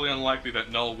probably unlikely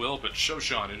that Null will, but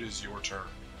Seann, it is your turn.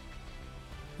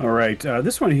 All right.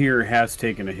 This one here has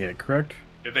taken a hit, correct?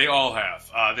 Yeah, they all have.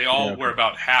 They all were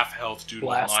about half health due to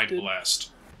a mind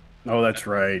blast. Oh, that's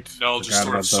right. Null just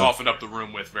sort of softened up the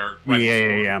room with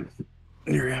Yeah.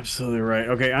 You're absolutely right.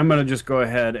 Okay, I'm gonna just go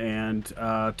ahead and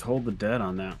toll the dead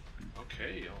on that.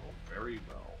 Okay, very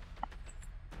well.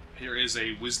 Here is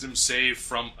a wisdom save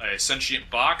from a sentient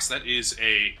box. That is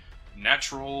a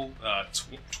natural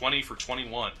 20 for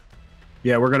 21.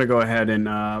 Yeah, we're gonna go ahead and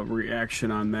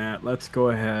reaction on that. Let's go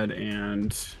ahead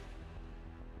and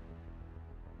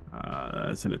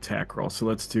that's an attack roll. So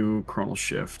let's do Chronal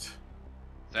Shift.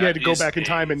 He had to go back in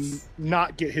time and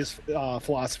not get his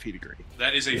philosophy degree.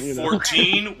 That is a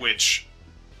 14, which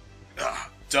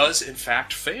does in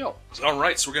fact fail. All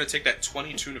right, so we're going to take that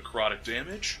 22 necrotic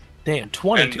damage. Damn,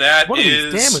 22. And that what are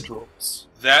is these damage rolls?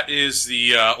 That is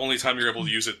the only time you're able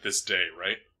to use it this day,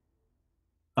 right?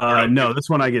 No, this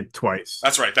one I get twice.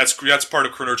 That's right. That's part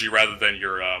of Chronergy rather than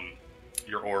your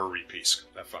Orrery piece.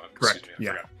 Correct.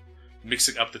 Yeah.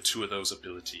 Mixing up the two of those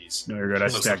abilities. No, you're good. I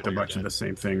stacked a bunch of the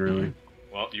same thing, really.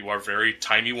 Well, you are very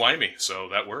timey-wimey, so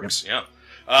that works, yeah.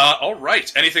 All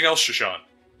right. Anything else, Seann?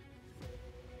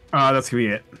 That's going to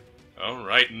be it. All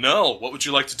right. Null, what would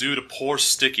you like to do to poor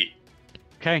Sticky?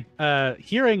 Okay.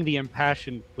 Hearing the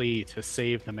impassioned plea to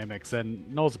save the mimics, and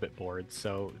Null's a bit bored,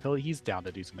 so he's down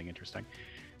to do something interesting.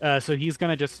 So he's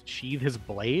going to just sheathe his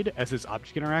blade as his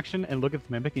object interaction and look at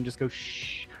the mimic and just go,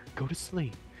 shh, go to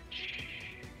sleep. Shh.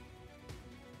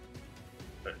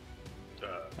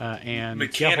 And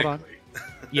mechanically. Yeah, hold on.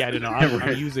 Yeah, I don't know.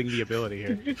 I'm using the ability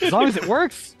here. As long as it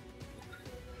works.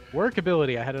 Work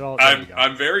ability. I had it all.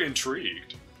 I'm very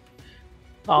intrigued.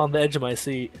 On the edge of my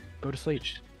seat. Go to sleep.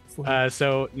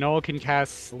 So Null can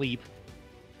cast sleep.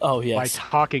 Oh yes. By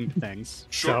talking to things.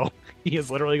 Sure. So he is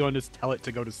literally going to tell it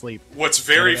to go to sleep. What's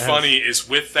very funny is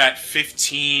with that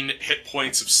 15 hit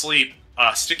points of sleep,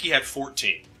 Sticky had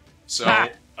 14. So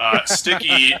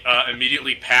Sticky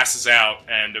immediately passes out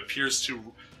and appears to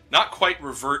not quite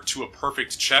revert to a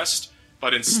perfect chest,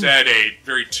 but instead a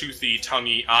very toothy,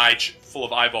 tonguey, full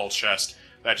of eyeball chest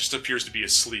that just appears to be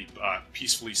asleep,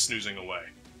 peacefully snoozing away.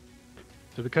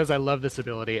 So because I love this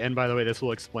ability, and by the way, this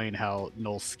will explain how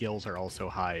Null's skills are also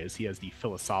high, is he has the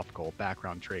philosophical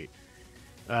background trait,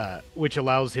 which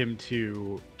allows him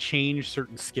to change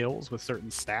certain skills with certain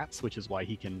stats, which is why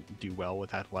he can do well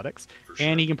with athletics,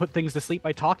 and he can put things to sleep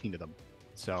by talking to them.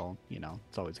 So,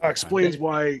 it's always good. Explains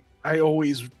why I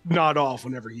always nod off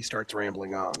whenever he starts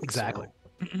rambling on. Exactly.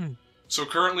 So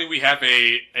currently we have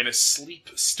an asleep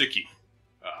Sticky.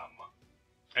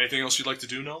 Anything else you'd like to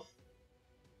do, Null?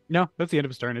 No, that's the end of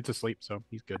his turn. It's asleep, so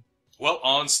he's good. Well,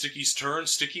 on Sticky's turn,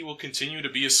 Sticky will continue to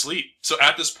be asleep. So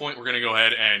at this point, we're going to go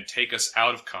ahead and take us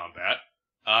out of combat.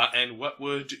 And what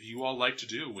would you all like to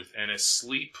do with an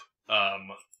asleep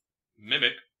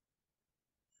mimic?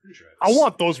 I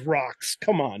want those rocks.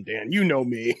 Come on, Dan. You know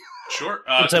me. Sure.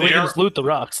 So we can just loot the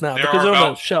rocks now, because they're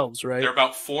on those shelves, right? There are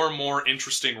about 4 more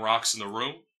interesting rocks in the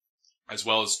room, as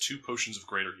well as 2 potions of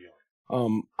greater healing.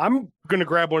 I'm going to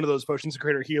grab one of those potions of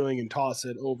greater healing and toss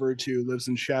it over to Lives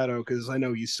in Shadow, because I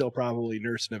know he's still probably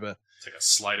nursing a bit. Take a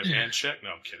sleight of hand check? No,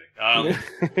 I'm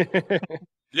kidding.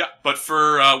 Yeah, but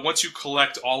for once you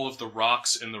collect all of the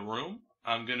rocks in the room,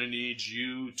 I'm going to need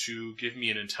you to give me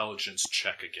an intelligence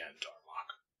check again,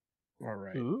 Darmok. All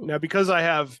right. Ooh. Now, because I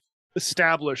have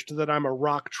established that I'm a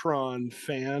Rocktron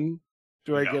fan?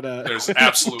 Do I get a... There's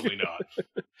absolutely not.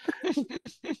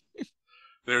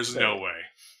 There's no way.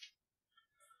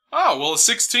 Oh, well, a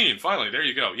 16. Finally, there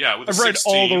you go. Yeah, with a I've read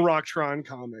 16, all the Rocktron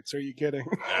comics. Are you kidding?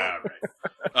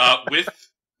 All right.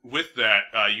 With that,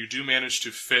 you do manage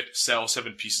to fit all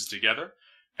 7 pieces together,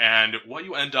 and what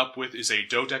you end up with is a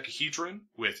dodecahedron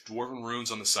with dwarven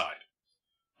runes on the side.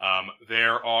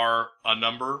 There are a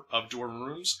number of dwarven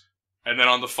runes, and then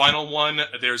on the final one,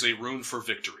 there's a rune for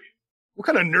victory. What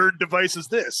kind of nerd device is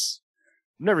this?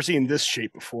 I've never seen this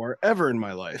shape before, ever in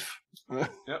my life.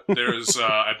 Yep, there's,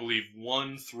 I believe,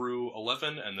 1 through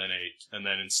 11, and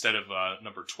then instead of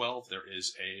number 12, there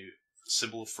is a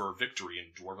symbol for victory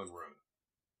in dwarven rune.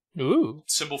 Ooh.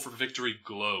 Symbol for victory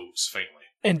glows faintly.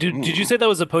 And did you say that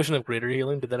was a potion of greater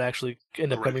healing? Did that actually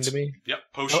end up Correct. coming to me? Yep,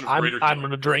 potion of greater I'm healing.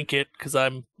 going to drink it because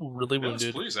I'm really wounded.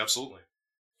 Yes, please, absolutely.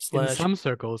 In some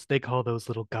circles, they call those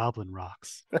little goblin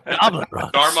rocks. Goblin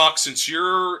rocks. Darmok, since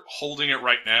you're holding it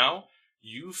right now,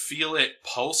 you feel it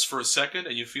pulse for a second,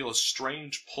 and you feel a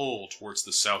strange pull towards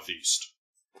the southeast.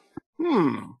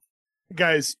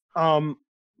 Guys, I'm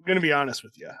going to be honest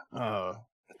with you. I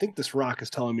think this rock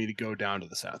is telling me to go down to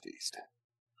the southeast.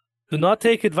 Do not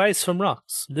take advice from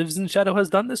rocks. Lives in Shadow has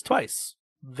done this twice.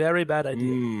 Very bad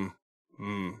idea.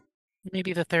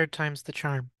 Maybe the third time's the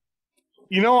charm.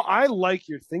 You know, I like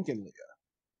your thinking, Leah.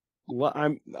 Well,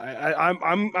 I'm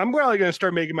probably going to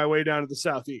start making my way down to the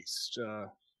southeast.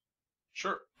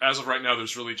 Sure. As of right now,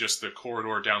 there's really just the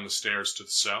corridor down the stairs to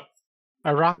the south.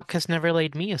 A rock has never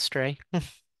laid me astray.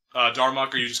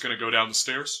 Darmok, are you just going to go down the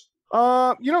stairs?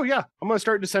 Yeah. I'm going to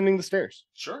start descending the stairs.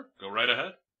 Sure. Go right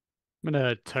ahead. I'm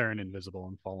gonna turn invisible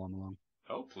and follow him along.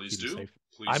 Oh, please Keep him do. safe.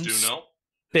 Please do know.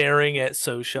 Staring at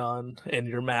Seann and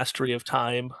your mastery of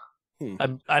time.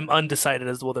 I'm undecided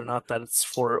as to whether or not that it's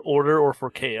for order or for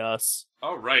chaos.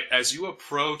 All right. As you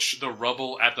approach the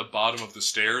rubble at the bottom of the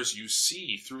stairs, you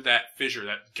see through that fissure,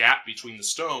 that gap between the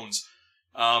stones,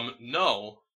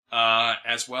 Null,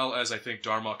 as well as I think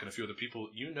Darmok and a few other people,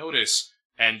 you notice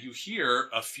and you hear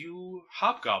a few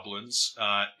hobgoblins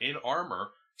in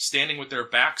armor standing with their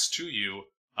backs to you,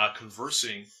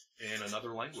 conversing in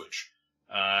another language.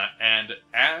 And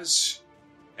as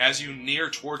you near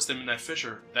towards them in that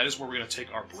fissure, that is where we're going to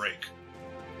take our break.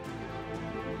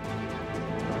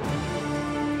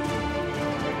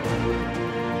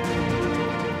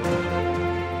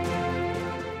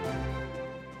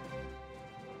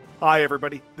 Hi,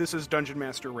 everybody. This is Dungeon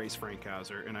Master Race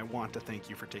Frankhauser, and I want to thank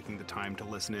you for taking the time to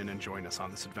listen in and join us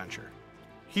on this adventure.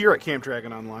 Here at Camp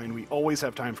Dragon Online, we always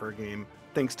have time for a game,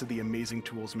 thanks to the amazing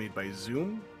tools made by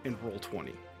Zoom and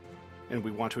Roll20. And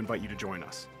we want to invite you to join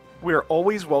us. We are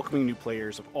always welcoming new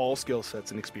players of all skill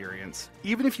sets and experience.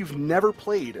 Even if you've never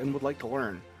played and would like to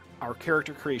learn, our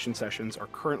character creation sessions are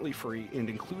currently free and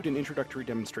include an introductory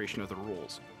demonstration of the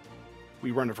rules.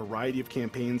 We run a variety of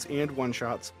campaigns and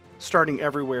one-shots, starting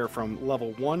everywhere from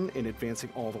level 1 and advancing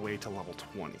all the way to level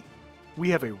 20. We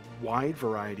have a wide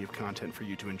variety of content for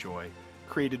you to enjoy,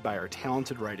 created by our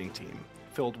talented writing team,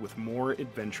 filled with more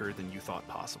adventure than you thought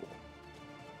possible.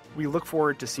 We look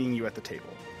forward to seeing you at the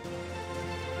table.